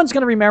don't. Someone's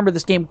going to remember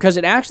this game because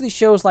it actually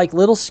shows like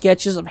little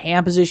sketches of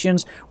hand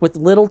positions with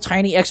little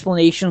tiny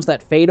explanations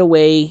that fade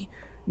away.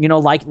 You know,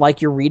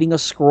 like you're reading a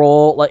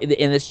scroll, and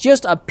it's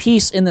just a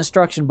piece in the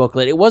instruction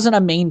booklet. It wasn't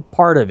a main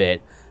part of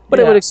it, but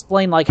it would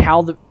explain like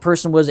how the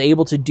person was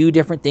able to do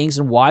different things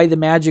and why the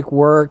magic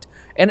worked,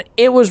 and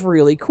it was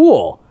really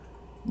cool.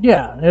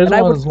 Yeah, and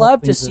I would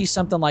love to see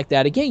something like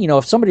that again. You know,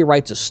 if somebody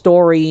writes a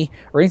story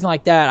or anything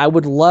like that, I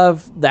would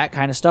love that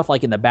kind of stuff,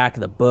 like in the back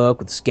of the book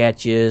with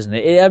sketches, and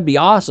it'd be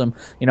awesome.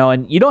 You know,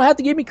 and you don't have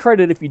to give me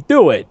credit if you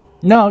do it.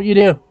 No, you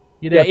do.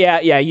 You do.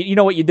 Yeah. You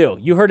know what you do.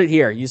 You heard it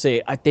here. You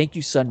say, "I thank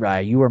you,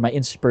 Sunrise. You are my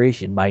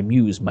inspiration, my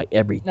muse, my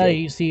everything." No,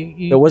 you see,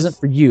 it wasn't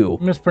for you.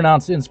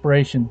 Mispronounced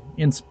inspiration.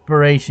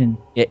 Inspiration.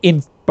 Yeah,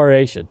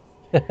 inspiration.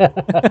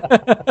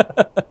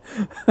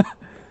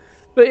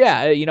 But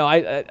yeah, you know,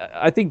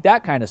 I think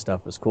that kind of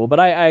stuff is cool. But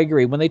I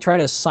agree when they try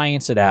to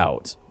science it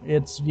out.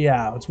 It's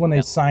when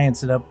they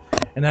science it up,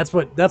 and that's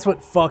what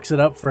fucks it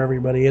up for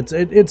everybody.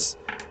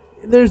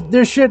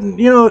 There shouldn't,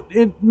 you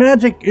know,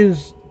 magic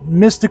is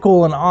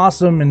mystical and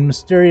awesome and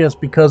mysterious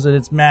because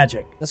it's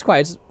magic. That's why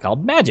it's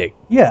called magic.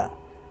 Yeah,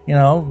 you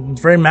know,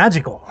 it's very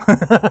magical.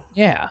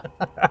 Yeah.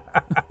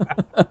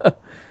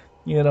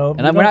 You know,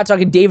 and we're not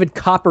talking David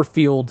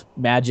Copperfield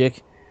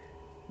magic.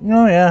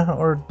 Oh yeah,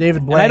 or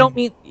David Blaine.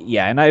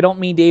 And I don't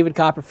mean David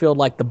Copperfield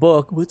like the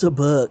book. What's a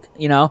book?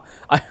 You know,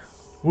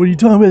 what are you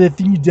talking about? That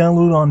thing you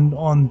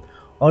download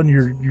on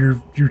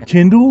your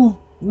Kindle?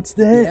 What's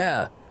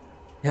that?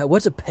 Yeah.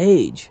 What's a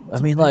page? I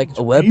mean, like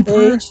a web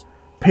page?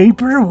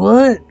 Paper?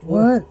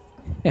 What?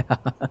 Yeah.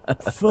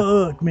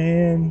 Fuck,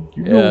 man!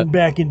 You're going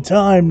back in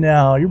time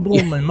now. You're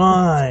blowing my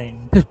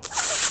mind.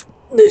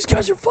 These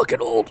guys are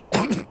fucking old.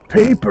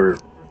 Paper.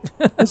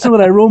 That's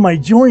what I roll my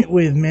joint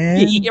with,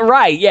 man. You're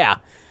right. Yeah.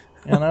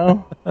 You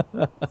know?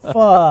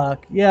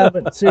 Fuck. Yeah,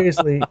 but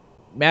seriously.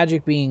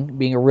 Magic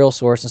being a real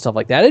source and stuff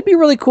like that. It'd be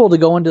really cool to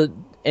go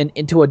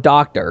into a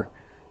doctor,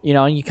 you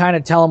know, and you kind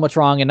of tell them what's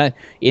wrong and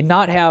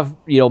not have,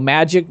 you know,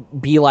 magic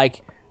be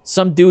like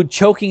some dude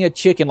choking a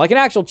chicken, like an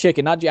actual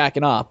chicken, not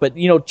jacking off, but,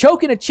 you know,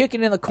 choking a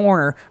chicken in the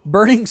corner,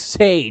 burning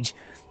sage,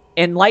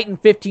 and lighting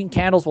 15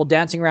 candles while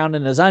dancing around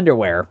in his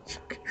underwear.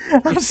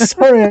 I'm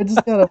sorry, I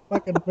just got a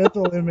fucking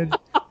mental image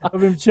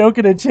of him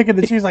choking a chicken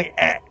and she's like,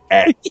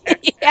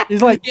 Yeah.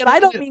 He's like, and I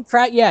don't mean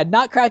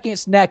not cracking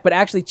its neck, but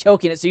actually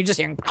choking it, so you're just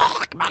hearing.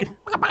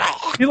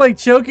 He's like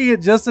choking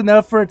it just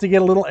enough for it to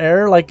get a little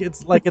air, like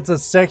it's a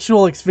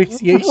sexual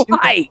asphyxiation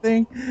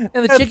thing.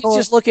 And the chicken's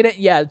just looking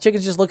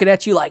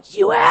at you like,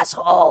 you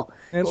asshole,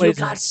 you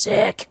got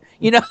sick,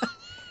 you know.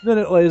 Then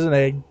it lays an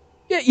egg.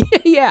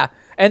 Yeah.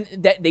 And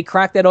they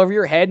crack that over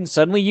your head, and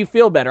suddenly you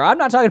feel better. I'm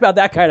not talking about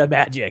that kind of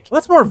magic.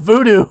 That's more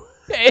voodoo.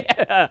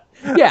 Yeah.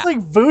 It's like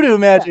voodoo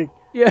magic.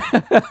 Yeah.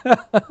 I'm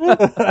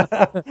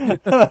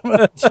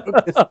gonna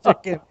choke this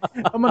chicken.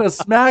 I'm gonna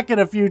smack it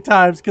a few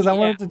times because I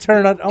want it to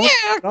turn on. I want it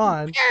to turn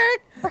on.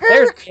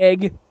 There's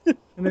egg. And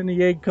then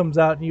the egg comes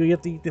out, and you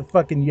have to eat the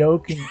fucking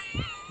yolk, and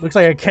looks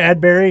like a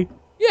Cadbury.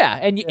 Yeah,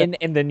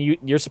 and then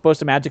you're supposed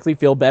to magically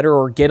feel better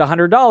or get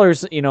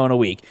 $100, you know, in a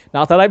week.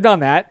 Not that I've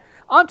done that.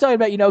 I'm talking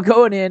about, you know,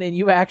 going in and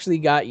you actually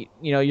got, you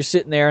know, you're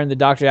sitting there and the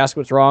doctor asks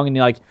what's wrong, and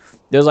you're like,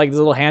 there's like these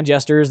little hand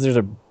gestures. There's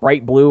a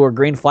bright blue or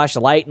green flash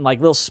of light, and like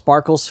little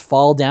sparkles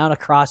fall down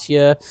across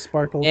you.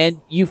 Sparkles. And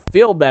you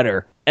feel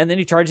better. and then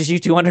he charges you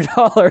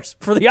 $200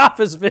 for the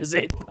office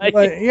visit.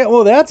 Yeah,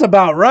 well, that's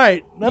about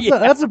right.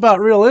 That's about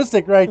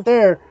realistic right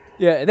there.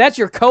 Yeah, that's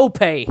your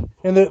copay.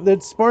 And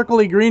that's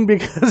sparkly green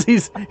because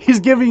he's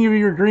giving you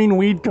your green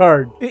weed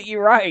card.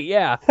 You're right,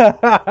 yeah.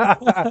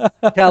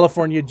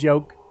 California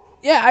joke.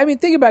 Yeah, I mean,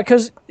 think about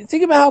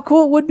how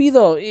cool it would be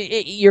though.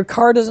 Your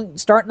car doesn't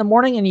start in the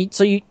morning, and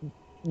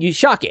you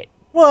shock it.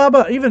 Well, how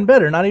about even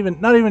better? Not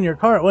even your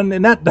car.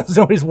 And that doesn't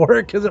always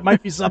work because it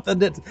might be something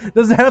that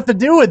doesn't have to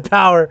do with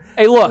power.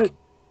 Hey, look,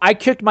 I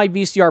kicked my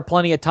VCR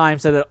plenty of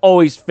times, and it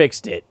always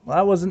fixed it. Well,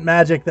 that wasn't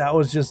magic. That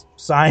was just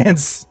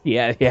science.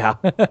 Yeah.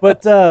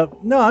 But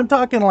no, I'm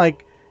talking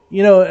like,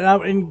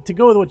 and to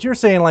go with what you're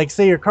saying, like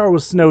say your car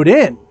was snowed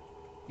in.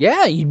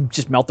 Yeah, you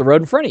just melt the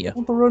road in front of you.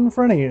 Melt the road in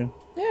front of you.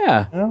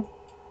 Yeah.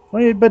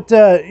 But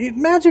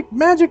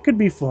magic could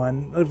be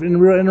fun in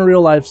a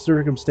real life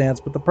circumstance.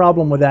 But the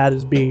problem with that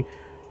is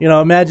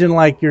imagine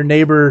like you and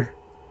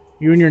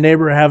your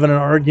neighbor having an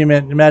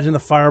argument. Imagine the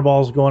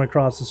fireballs going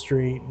across the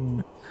street.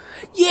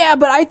 Yeah,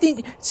 but I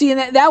think,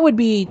 that would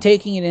be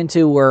taking it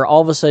into where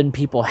all of a sudden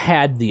people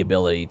had the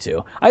ability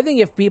to. I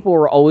think if people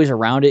were always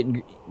around it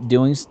and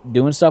doing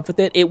stuff with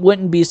it, it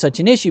wouldn't be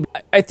such an issue.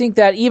 I think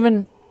that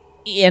even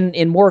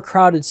in more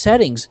crowded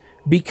settings,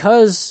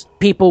 because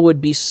people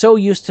would be so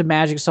used to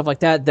magic and stuff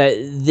like that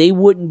they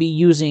wouldn't be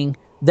using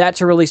that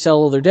to really sell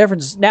all their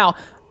differences. Now,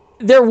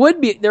 there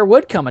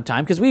would come a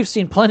time, because we've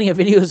seen plenty of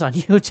videos on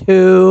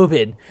YouTube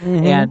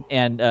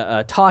and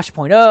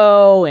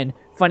Tosh.0 and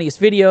Funniest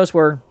Videos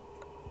where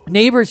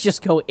neighbors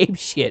just go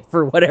apeshit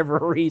for whatever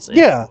reason.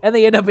 Yeah. And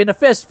they end up in a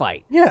fist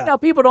fight. Yeah. Now,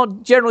 people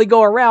don't generally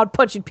go around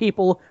punching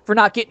people for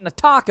not getting a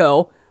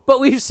taco, but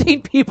we've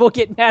seen people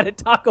get mad at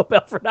Taco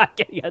Bell for not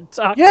getting a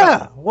taco.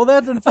 Yeah. Well,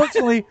 that's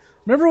unfortunately...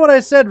 Remember what I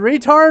said,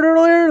 retard,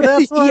 earlier?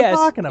 That's what I'm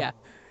talking about.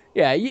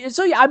 Yeah.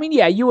 So,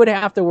 you would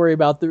have to worry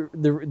about the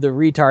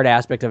retard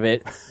aspect of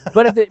it.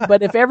 But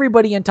if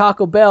everybody in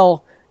Taco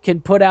Bell can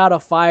put out a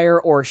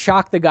fire or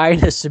shock the guy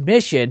into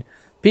submission,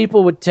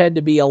 people would tend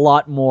to be a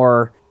lot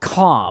more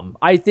calm,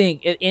 I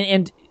think.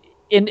 And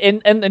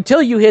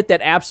until you hit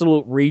that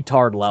absolute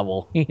retard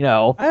level,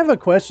 I have a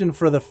question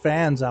for the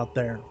fans out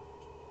there.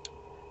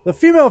 The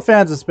female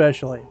fans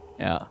especially.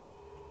 Yeah.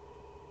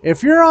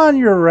 If you're on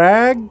your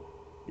rag,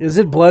 is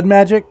it blood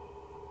magic?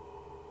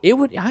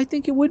 I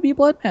think it would be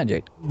blood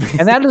magic.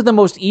 And that is the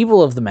most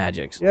evil of the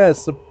magics.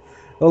 Yes.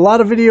 A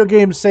lot of video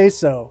games say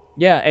so.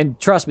 Yeah, and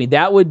trust me,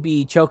 that would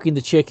be choking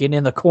the chicken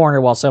in the corner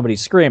while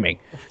somebody's screaming.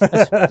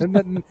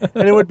 and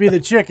it would be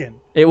the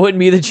chicken. It wouldn't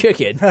be the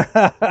chicken.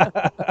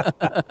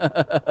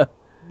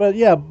 But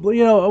yeah,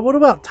 what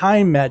about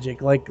time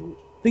magic? Like,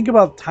 think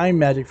about time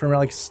magic for a minute.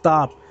 Like,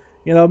 stop.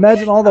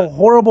 Imagine all the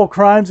horrible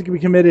crimes that can be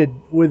committed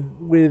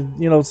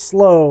with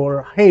slow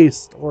or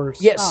haste or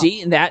stop. Yeah,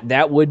 see, and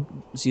that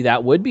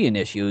would be an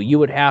issue. You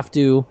would have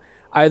to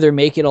either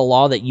make it a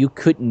law that you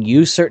couldn't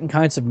use certain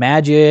kinds of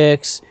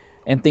magics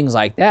and things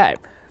like that.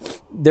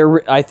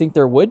 I think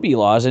there would be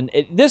laws, and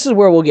this is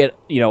where we'll get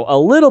a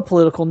little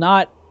political,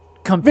 not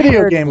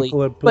comparatively,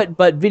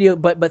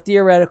 but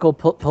theoretical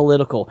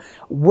political.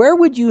 Where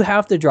would you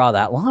have to draw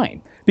that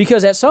line?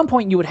 Because at some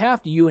point you would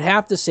have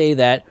to say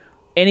that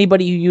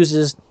anybody who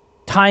uses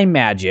time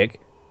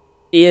magic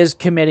is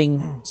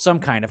committing some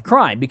kind of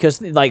crime. Because,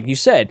 like you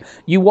said,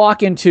 you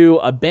walk into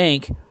a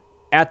bank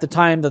at the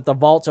time that the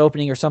vault's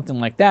opening or something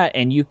like that,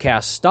 and you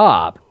cast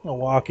stop.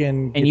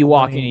 And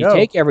you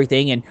take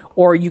everything,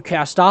 or you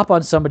cast stop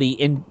on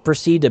somebody and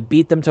proceed to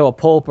beat them to a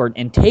pulp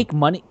and take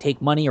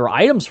money or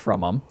items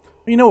from them.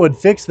 What would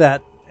fix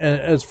that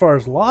as far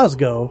as laws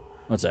go?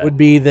 What's that? Would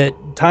be that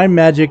time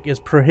magic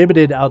is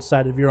prohibited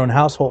outside of your own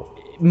household.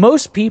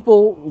 Most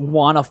people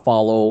want to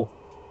follow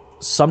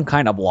some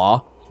kind of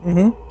law.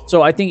 Mm-hmm.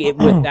 So I think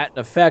with that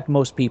effect,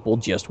 most people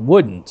just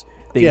wouldn't.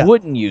 They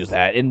wouldn't use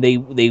that, and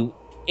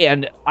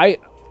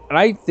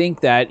I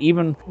think that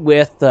even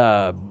with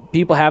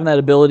people having that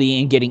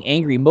ability and getting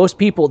angry, most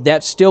people,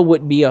 that still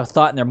wouldn't be a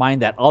thought in their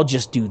mind that I'll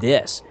just do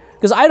this.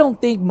 Because I don't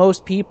think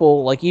most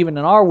people, like even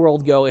in our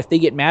world, if they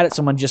get mad at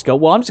someone, just go,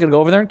 well, I'm just going to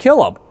go over there and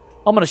kill them.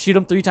 I'm going to shoot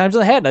them 3 times in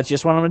the head. That's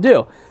just what I'm going to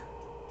do.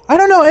 I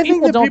don't know. I think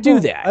people don't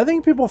do that. I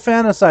think people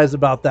fantasize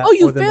about that. Oh,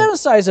 you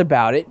fantasize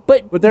about it,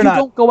 but you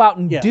don't go out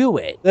and do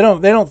it. They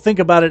don't think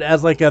about it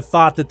as like a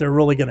thought that they're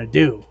really going to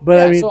do. But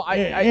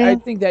I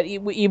think that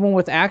even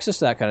with access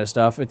to that kind of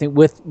stuff, I think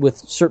with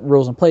certain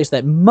rules in place,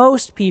 that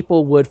most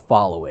people would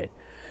follow it.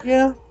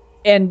 Yeah.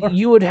 And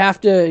you would have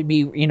to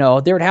be,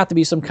 there would have to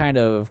be some kind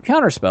of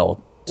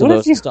counterspell to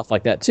those stuff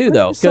like that too,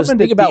 though. Because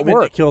think about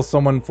work. To kill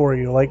someone for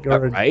you, like,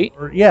 right?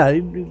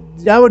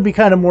 That would be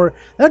kind of more.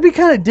 That'd be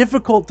kind of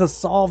difficult to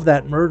solve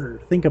that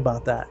murder. Think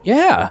about that.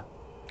 Yeah.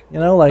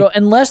 Like, so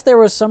unless there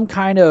was some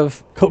kind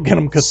of go get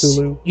him,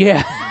 Cthulhu.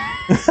 Yeah.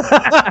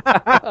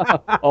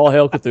 All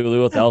hail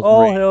Cthulhu,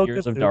 1,000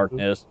 years of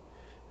darkness.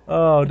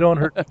 Oh, don't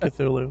hurt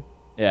Cthulhu.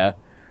 Yeah.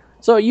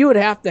 So you would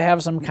have to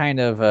have some kind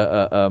of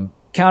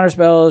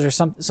counterspells or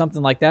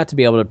something like that to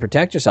be able to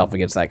protect yourself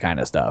against that kind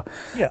of stuff.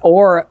 Yeah.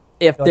 Or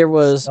if there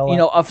was,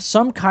 of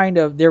some kind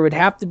of, there would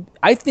have to,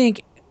 I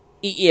think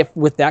if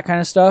with that kind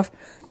of stuff,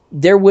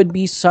 there would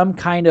be some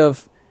kind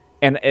of,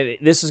 and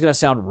this is going to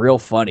sound real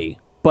funny,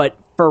 but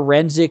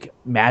forensic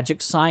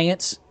magic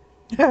science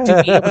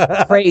to be able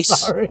to trace.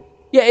 Sorry.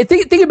 Yeah,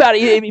 think about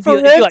it.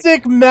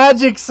 Forensic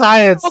magic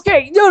science.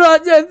 Okay, no,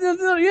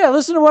 yeah.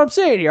 Listen to what I'm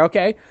saying here.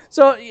 Okay,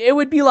 so it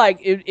would be like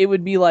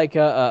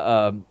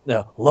Law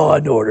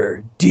and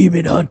Order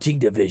Demon Hunting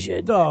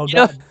Division. Oh,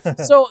 God.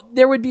 So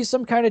there would be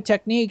some kind of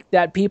technique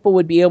that people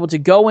would be able to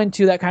go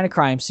into that kind of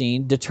crime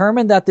scene,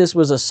 determine that this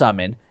was a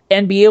summon,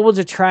 and be able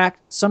to track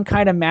some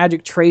kind of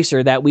magic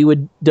tracer that we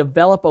would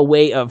develop a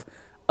way of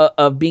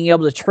being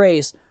able to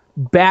trace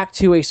back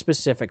to a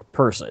specific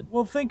person.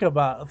 Well, think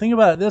about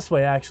it this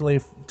way. Actually,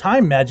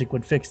 time magic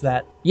would fix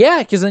that. Yeah,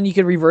 because then you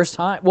could reverse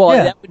time. Well,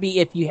 Yeah. that would be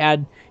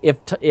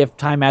if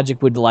time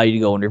magic would allow you to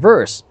go in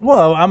reverse.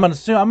 Well, I'm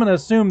gonna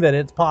assume that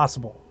it's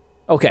possible.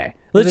 Okay,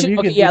 If let's you just, can-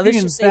 okay, yeah, if let's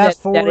you can just say that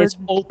fast forward- it's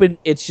open.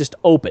 It's just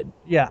open.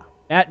 Yeah.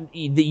 That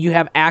you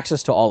have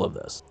access to all of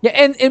this. Yeah,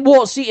 and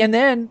well, see, and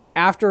then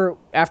after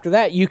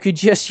that, you could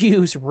just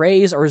use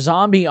Raze or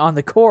Zombie on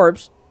the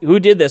corpse. Who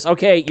did this?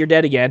 Okay, you're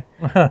dead again.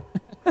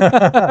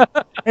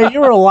 Hey, you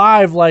were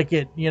alive like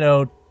at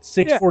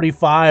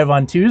 6:45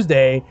 on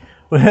Tuesday.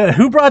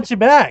 Who brought you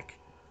back?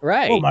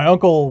 Right. Oh, my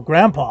uncle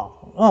grandpa.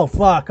 Oh,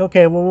 fuck.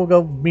 Okay, well, we'll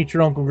go meet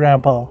your uncle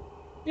grandpa.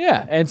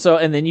 Yeah, and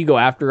then you go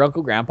after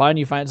Uncle Grandpa, and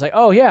you find it's like,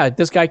 oh yeah,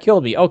 this guy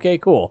killed me. Okay,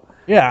 cool.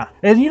 Yeah,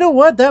 and you know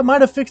what? That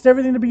might have fixed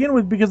everything to begin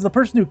with, because the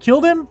person who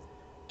killed him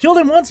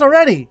once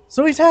already.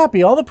 So he's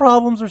happy. All the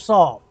problems are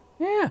solved.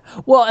 Yeah.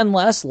 Well,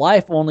 unless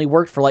life only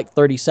worked for like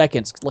 30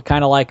 seconds,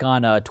 kind of like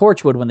on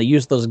Torchwood when they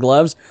used those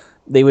gloves,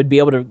 they would be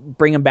able to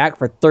bring him back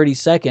for 30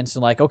 seconds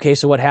and like, okay,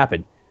 so what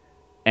happened?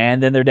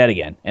 And then they're dead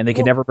again, and they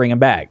could never bring him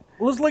back.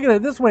 Well, let's look at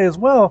it this way as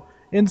well.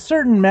 In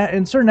certain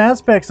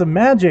aspects of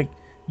magic,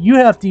 you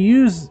have to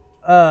use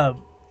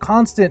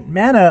constant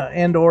mana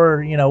and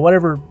or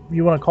whatever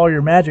you want to call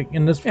your magic.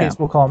 In this case,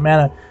 we'll call it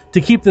mana,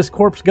 to keep this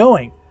corpse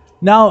going.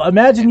 Now,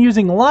 imagine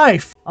using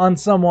life on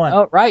someone.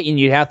 Oh, right, and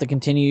you'd have to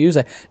continue to use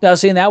that. Now,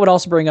 seeing that would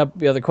also bring up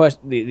the other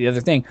question, the other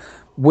thing.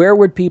 Where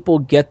would people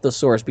get the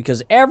source?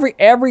 Because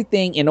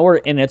everything in order,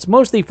 and it's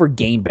mostly for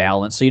game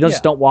balance, so you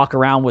just don't walk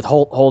around with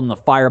holding the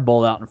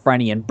firebolt out in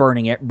front of you and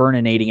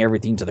burninating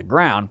everything to the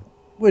ground.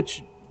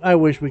 Which I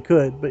wish we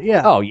could, but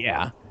yeah. Oh,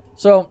 yeah.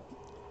 So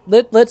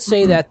let's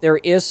say that there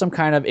is some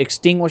kind of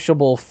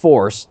extinguishable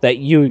force that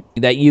you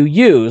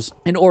use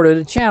in order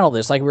to channel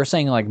this, like we were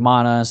saying, like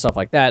mana and stuff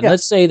like that. Yeah.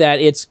 Let's say that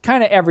it's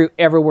kind of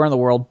everywhere in the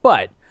world,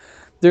 but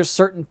there's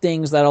certain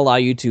things that allow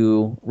you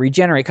to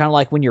regenerate, kind of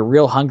like when you're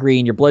real hungry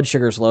and your blood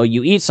sugar's low.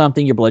 You eat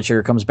something, your blood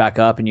sugar comes back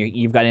up, and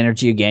you've got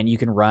energy again. You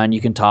can run,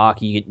 you can talk,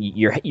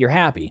 you're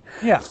happy.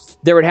 Yeah.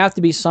 There would have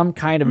to be some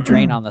kind of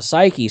drain on the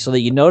psyche so that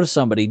you notice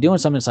somebody doing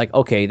something. It's like,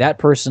 okay, that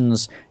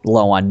person's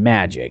low on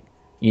magic.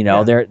 They're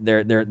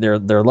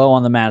low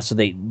on the mana, so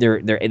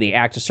they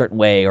act a certain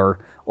way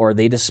or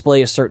they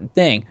display a certain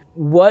thing.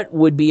 What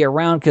would be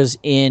around? Because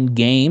in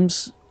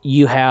games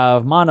you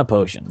have mana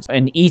potions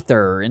and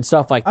ether and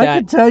stuff like that. I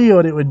could tell you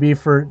what it would be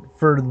for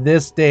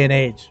this day and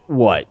age.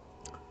 What?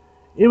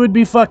 It would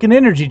be fucking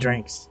energy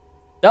drinks.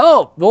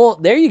 Oh, well,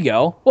 there you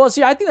go. Well,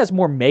 see, I think that's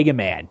more Mega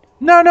Man.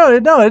 No,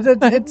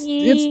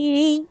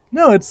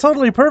 it's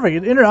totally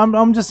perfect.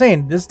 I'm just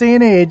saying, this day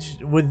and age,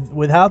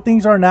 with how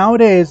things are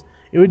nowadays,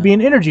 it would be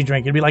an energy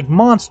drink. It'd be like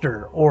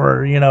Monster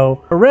or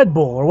a Red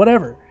Bull or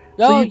whatever.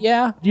 Oh,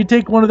 yeah. You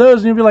take one of those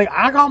and you'd be like,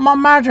 I got my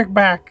magic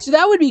back. So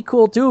that would be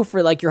cool, too,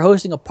 for like you're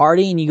hosting a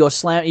party and you go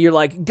slam. You're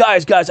like,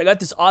 guys, I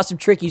got this awesome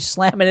trick. You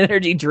slam an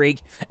energy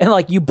drink and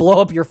like you blow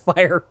up your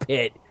fire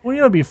pit. Well,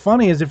 what'd be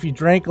funny is if you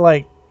drank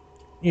like,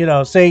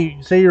 say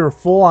you're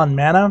full on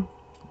mana.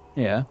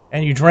 Yeah.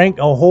 And you drank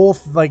a whole,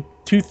 like,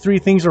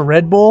 2-3 things of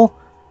Red Bull.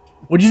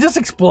 Would you just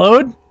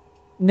explode?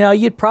 No,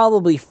 you'd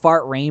probably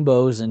fart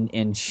rainbows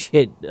and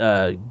shit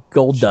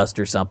gold dust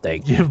or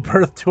something. Give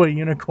birth to a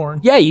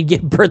unicorn. Yeah, you'd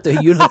give birth to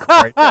a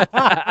unicorn.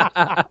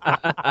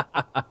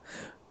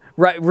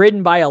 Right,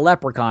 ridden by a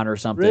leprechaun or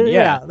something.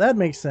 Yeah, that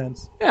makes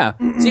sense. Yeah.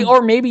 See,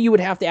 or maybe you would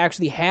have to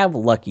actually have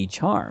Lucky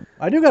Charm.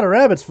 I do got a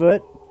rabbit's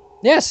foot.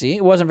 Yeah, see,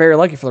 it wasn't very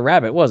lucky for the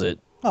rabbit, was it?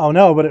 Oh,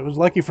 no, but it was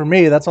lucky for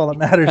me. That's all that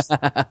matters.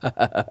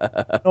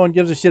 No one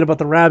gives a shit about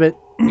the rabbit.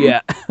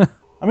 Yeah. I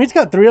mean, it's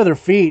got 3 other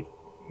feet.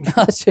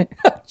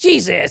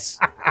 Jesus!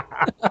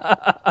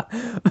 I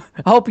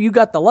hope you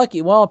got the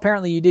lucky. Well,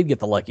 apparently you did get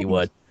the lucky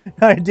one.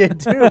 I did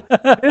too.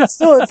 It's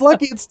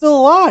lucky it's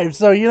still alive.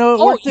 So you're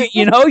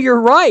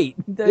right.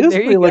 It was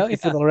pretty lucky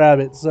for the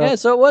rabbit. So yeah,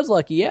 so it was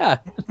lucky. Yeah.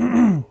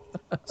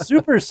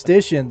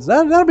 Superstitions.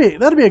 That'd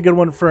be a good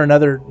one for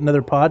another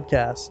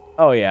podcast.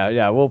 Oh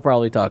yeah. We'll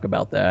probably talk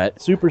about that.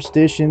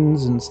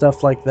 Superstitions and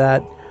stuff like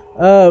that.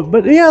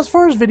 But yeah, as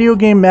far as video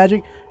game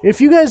magic,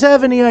 if you guys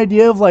have any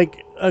idea of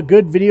like a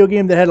good video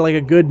game that had like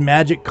a good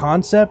magic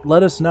concept,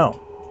 let us know.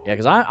 Yeah,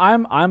 because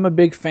I'm a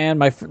big fan.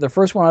 The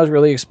first one I was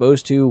really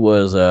exposed to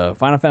was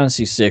Final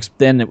Fantasy VI.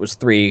 Then it was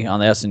 3 on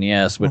the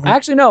SNES. But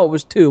actually, no, it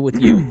was 2 with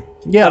you.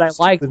 Yeah,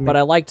 but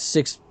I liked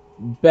 6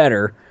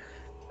 better.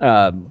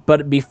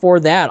 But before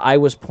that, I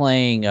was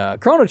playing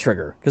Chrono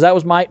Trigger because that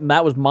was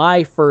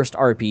my first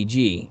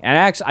RPG, and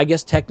actually, I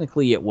guess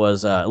technically it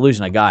was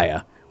Illusion of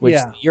Gaia, which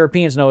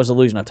Europeans know as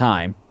Illusion of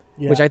Time,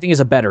 which I think is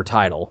a better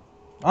title.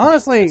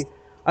 Honestly,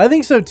 I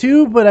think so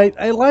too, but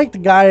I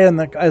liked Gaia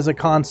as a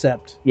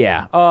concept.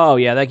 Yeah. Oh,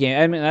 yeah, that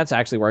game. I mean, that's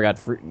actually where I got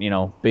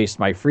based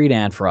my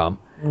Freedan from,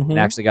 and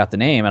actually got the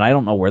name. And I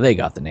don't know where they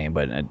got the name,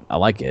 but I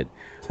like it.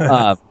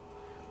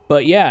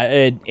 But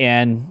yeah,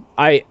 and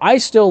I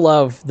still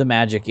love the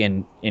magic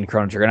in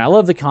Chrono Trigger, and I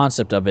love the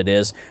concept of it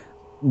is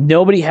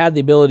nobody had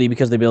the ability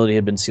because the ability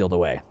had been sealed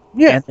away.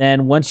 Yeah. And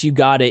then once you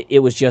got it, it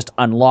was just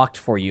unlocked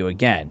for you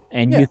again.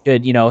 And you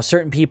could,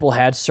 certain people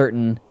had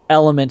certain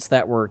elements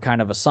that were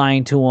kind of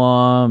assigned to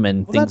them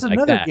and things like that.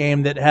 That's another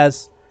game that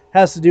has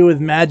to do with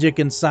magic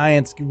and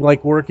science,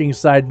 like working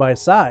side by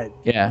side.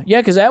 Yeah,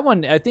 because that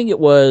one, I think it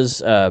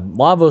was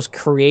Lavos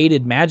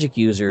created magic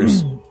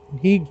users.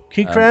 He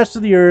crashed to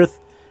the earth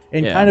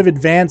and kind of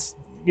advanced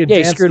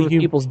he screwed with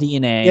people's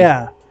DNA.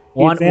 Yeah.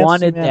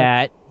 Wanted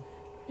that.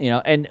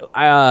 And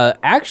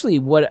actually,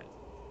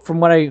 from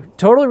what I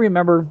totally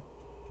remember,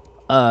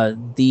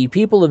 the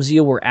people of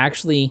Zeal were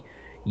actually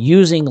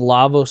using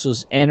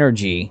Lavos'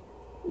 energy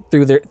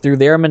through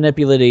their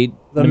manipulate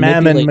the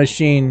Mammon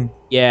machine.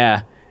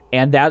 Yeah,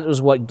 and that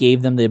was what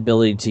gave them the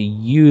ability to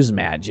use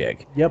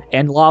magic. Yep.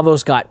 And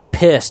Lavos got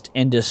pissed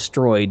and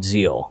destroyed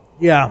Zeal.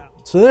 Yeah.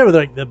 So they were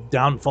like the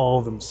downfall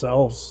of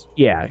themselves.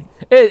 Yeah,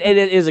 it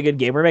is a good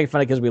game. We're making fun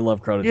of it because we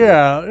love Chrono Trigger.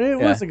 Yeah, it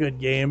was a good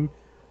game.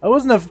 I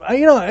wasn't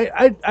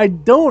I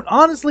don't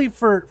honestly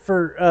for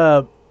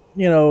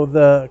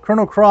the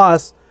Chrono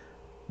Cross,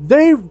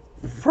 I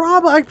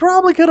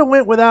probably could have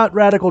went without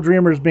Radical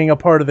Dreamers being a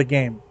part of the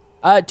game.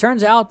 It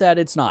turns out that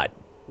it's not.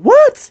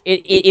 What?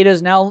 It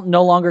is now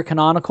no longer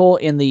canonical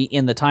in the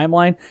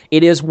timeline.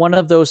 It is one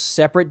of those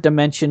separate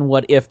dimension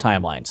what if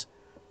timelines.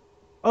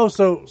 Oh,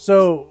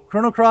 so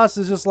Chrono Cross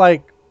is just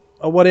like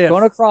a what if?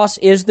 Chrono Cross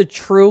is the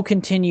true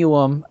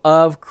continuum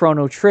of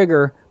Chrono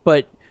Trigger,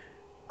 but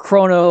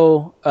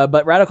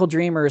Radical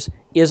Dreamers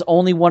is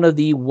only one of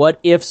the what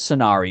if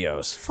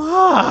scenarios.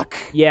 Fuck.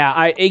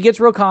 Yeah, it gets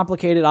real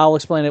complicated. I'll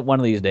explain it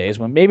one of these days.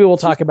 Maybe we'll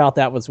talk about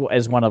that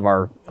as one of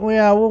our. Well,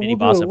 yeah,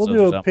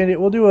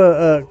 we'll do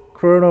a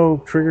Chrono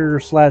Trigger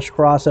 /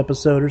 Cross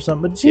episode or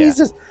something. But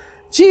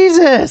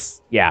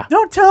Jesus. Yeah.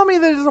 Don't tell me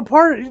that it's a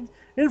part.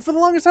 And for the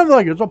longest time, they're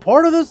like, it's a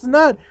part of this and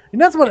that.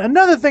 And that's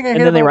another thing I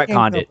hate about game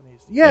companies.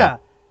 Yeah.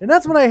 And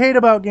that's what I hate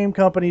about game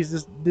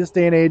companies this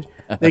day and age.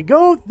 They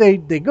go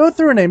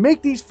through and they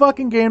make these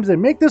fucking games. They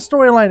make this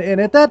storyline,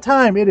 and at that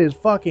time, it is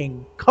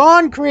fucking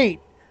concrete.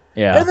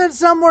 Yeah. And then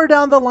somewhere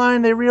down the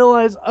line, they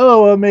realize,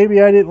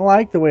 maybe I didn't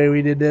like the way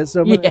we did this,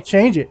 so I'm going to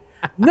change it.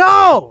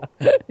 No!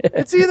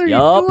 It's either you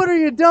do it or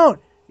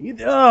you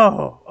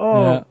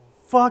don't.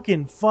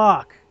 Fucking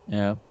fuck.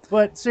 Yeah.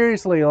 But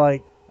seriously,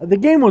 like, the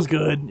game was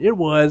good. It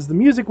was. The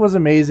music was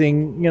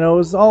amazing. It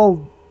was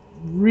all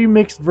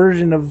remixed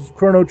version of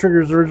Chrono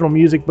Trigger's original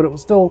music, but it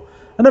was still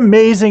an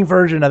amazing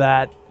version of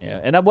that. Yeah,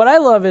 and what I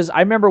love is I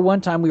remember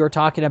one time we were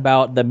talking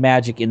about the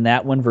magic in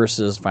that one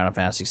versus Final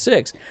Fantasy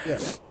VI,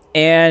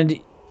 and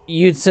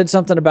you said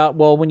something about,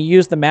 well, when you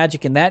use the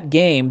magic in that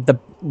game,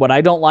 what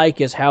I don't like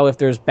is how if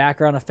there's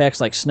background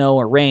effects like snow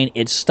or rain,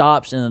 it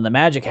stops and then the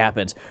magic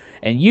happens.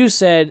 And you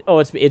said,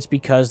 it's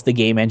because the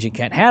game engine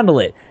can't handle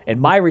it. And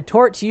my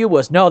retort to you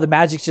was, no, the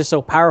magic's just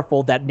so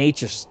powerful that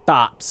nature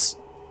stops.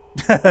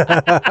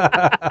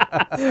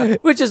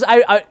 Which is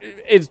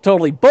it's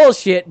totally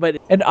bullshit,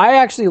 and I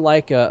actually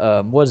like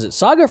what is it,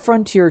 Saga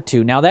Frontier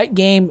 2. Now that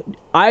game,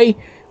 I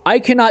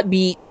cannot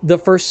beat the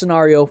first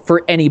scenario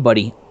for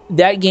anybody.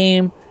 That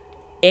game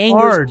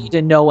angers me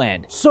to no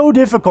end. So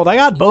difficult. I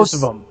got both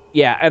of them.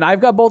 Yeah, and I've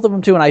got both of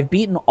them too, and I've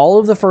beaten all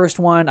of the first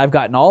one. I've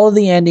gotten all of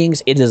the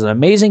endings. It is an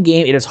amazing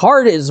game. It is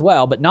hard as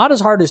well, but not as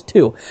hard as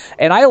 2.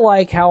 And I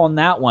like how on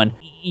that one,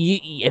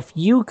 if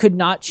you could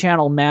not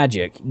channel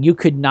magic, you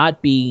could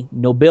not be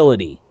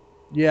nobility.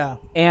 Yeah.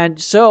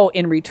 And so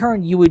in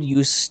return, you would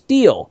use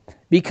steel,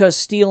 because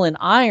steel and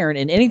iron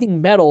and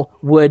anything metal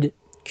would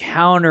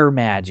counter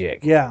magic.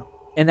 Yeah.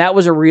 And that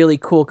was a really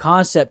cool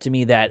concept to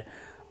me, that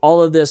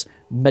all of this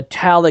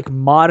metallic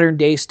modern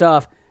day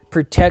stuff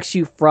protects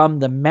you from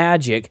the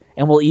magic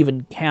and will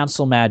even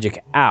cancel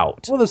magic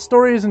out. Well, the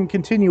stories and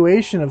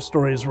continuation of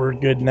stories were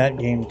good in that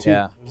game too.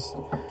 Yeah.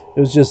 It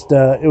was just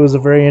it was a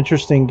very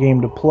interesting game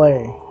to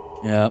play.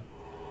 Yeah.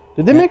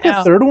 Did they make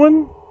a third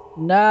one?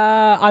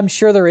 Nah, I'm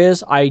sure there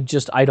is. I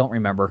don't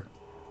remember.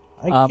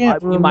 I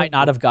can't remember. You might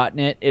not have gotten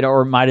it,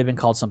 or it might have been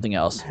called something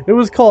else. It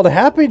was called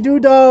Happy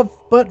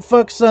Doodah Butt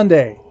Fuck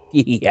Sunday.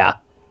 Yeah.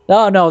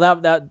 No,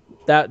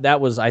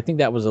 that was, I think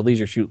that was a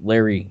Leisure Suit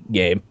Larry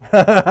game.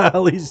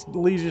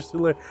 Leisure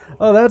Suit Larry.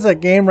 Oh, that's a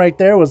game right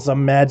there with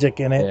some magic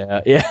in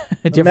it. Yeah.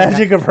 The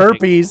magic of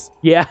herpes.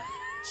 Yeah.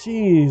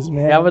 Jeez,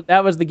 man.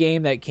 That was the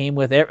game that came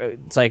with it.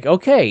 It's like,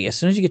 okay, as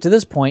soon as you get to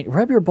this point,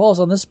 rub your balls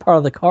on this part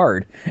of the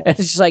card. And it's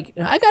just like,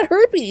 I got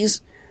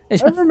herpes. I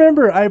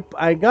remember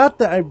I got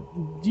the...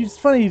 It's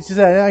funny you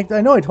said,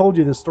 I know I told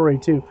you this story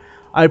too.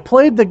 I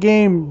played the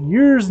game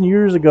years and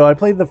years ago. I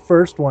played the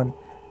first one,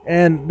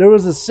 and there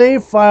was a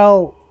save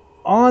file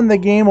on the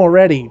game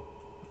already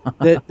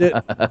that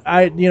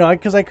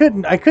because I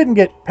couldn't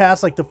get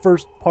past like the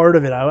first part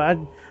of it. I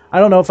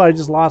don't know if I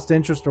just lost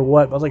interest or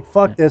what. But I was like,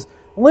 fuck this.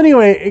 Well,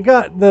 anyway, it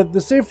got the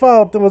save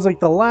file that was like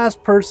the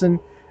last person,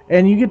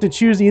 and you get to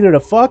choose either to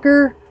fuck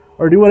her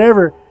or do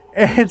whatever.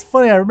 And it's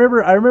funny. I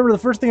remember the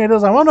first thing I did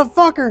was I want to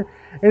fuck her.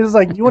 And it's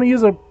like, you want to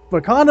use a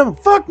condom?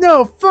 Fuck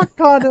no, fuck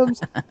condoms.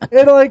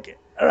 And like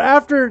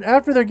after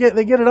they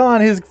get it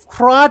on, his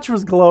crotch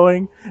was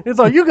glowing. It's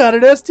like, you got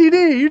an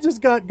STD. You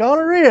just got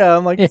gonorrhea.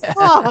 I'm like,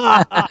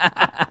 fuck.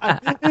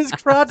 His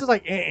crotch is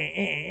like,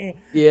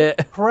 Yeah.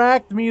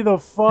 Cracked me the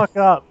fuck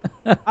up.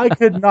 I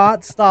could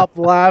not stop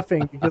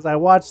laughing because I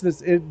watched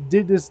this. It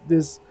did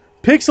this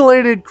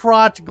pixelated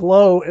crotch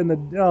glow in the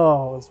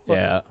it's fucking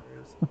Yeah.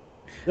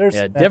 There's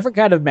different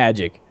kind of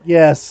magic.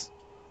 Yes.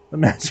 The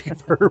magic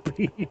of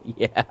herpes.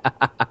 Yeah.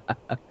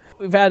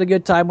 We've had a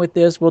good time with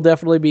this. We'll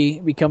definitely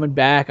be coming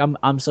back.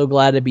 I'm so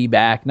glad to be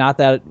back. Not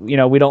that, we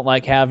don't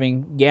like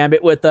having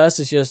Gambit with us.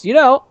 It's just,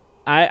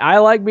 I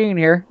like being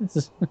here.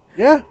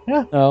 Yeah.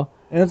 Oh.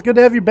 And it's good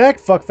to have you back,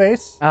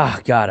 fuckface. Oh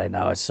God, I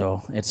know. It's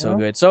so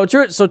good. So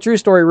true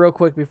story real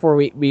quick before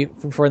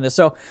this.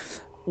 So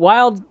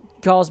Wild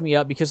calls me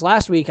up because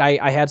last week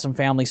I had some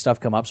family stuff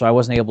come up, so I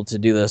wasn't able to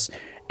do this.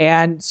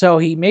 And so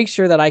he makes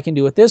sure that I can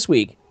do it this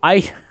week.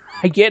 I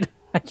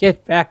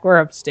get back where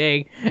I'm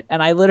staying,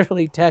 and I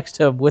literally text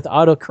him with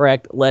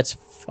autocorrect, "Let's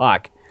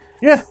fuck."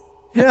 Yeah.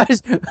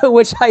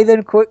 Which I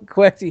then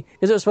quickly,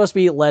 because it was supposed to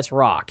be "Let's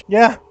rock."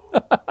 Yeah.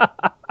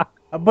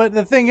 But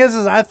the thing is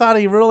I thought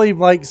he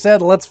really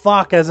said "let's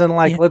fuck" as in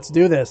let's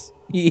do this.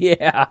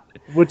 Yeah.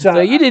 Which so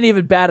you didn't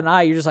even bat an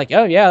eye. You're just like,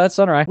 oh yeah, that's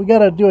all right. We got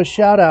to do a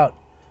shout out.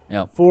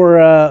 Yep. For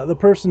the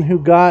person who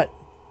got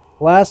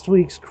last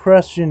week's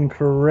question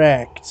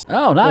correct.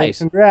 Oh, nice.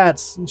 So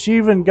congrats. She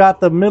even got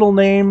the middle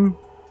name,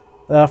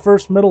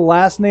 first, middle,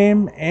 last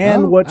name,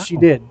 and what she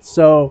did.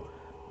 So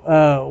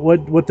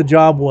what the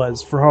job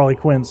was for Harley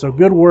Quinn. So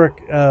good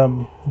work.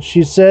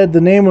 She said the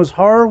name was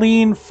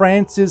Harleen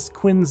Francis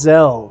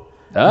Quinzel.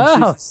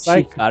 Oh,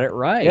 she got it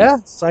right. Yeah,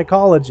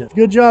 psychologist.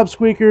 Good job,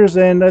 Squeakers.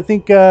 And I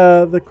think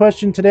the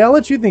question today, I'll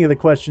let you think of the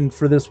question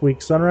for this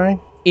week, Sunray.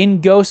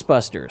 In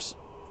Ghostbusters,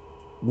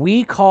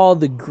 we call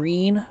the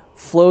green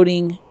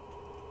floating,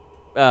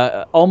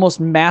 almost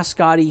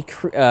mascot-y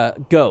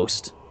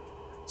ghost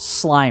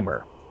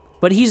Slimer.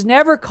 But he's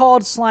never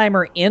called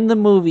Slimer in the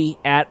movie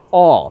at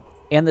all.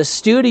 And the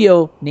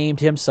studio named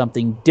him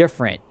something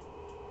different.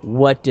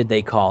 What did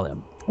they call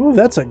him? Oh,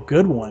 that's a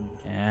good one.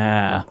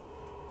 Yeah.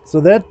 So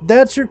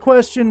that's your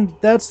question.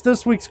 That's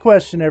this week's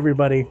question,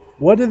 everybody.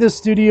 What did the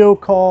studio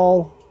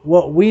call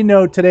what we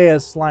know today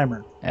as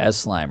Slimer? As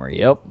Slimer,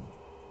 yep.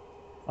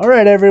 All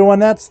right, everyone.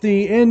 That's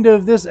the end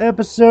of this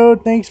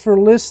episode. Thanks for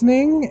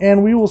listening,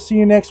 and we will see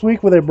you next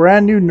week with a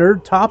brand new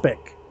nerd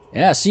topic.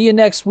 Yeah, see you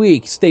next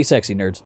week. Stay sexy, nerds.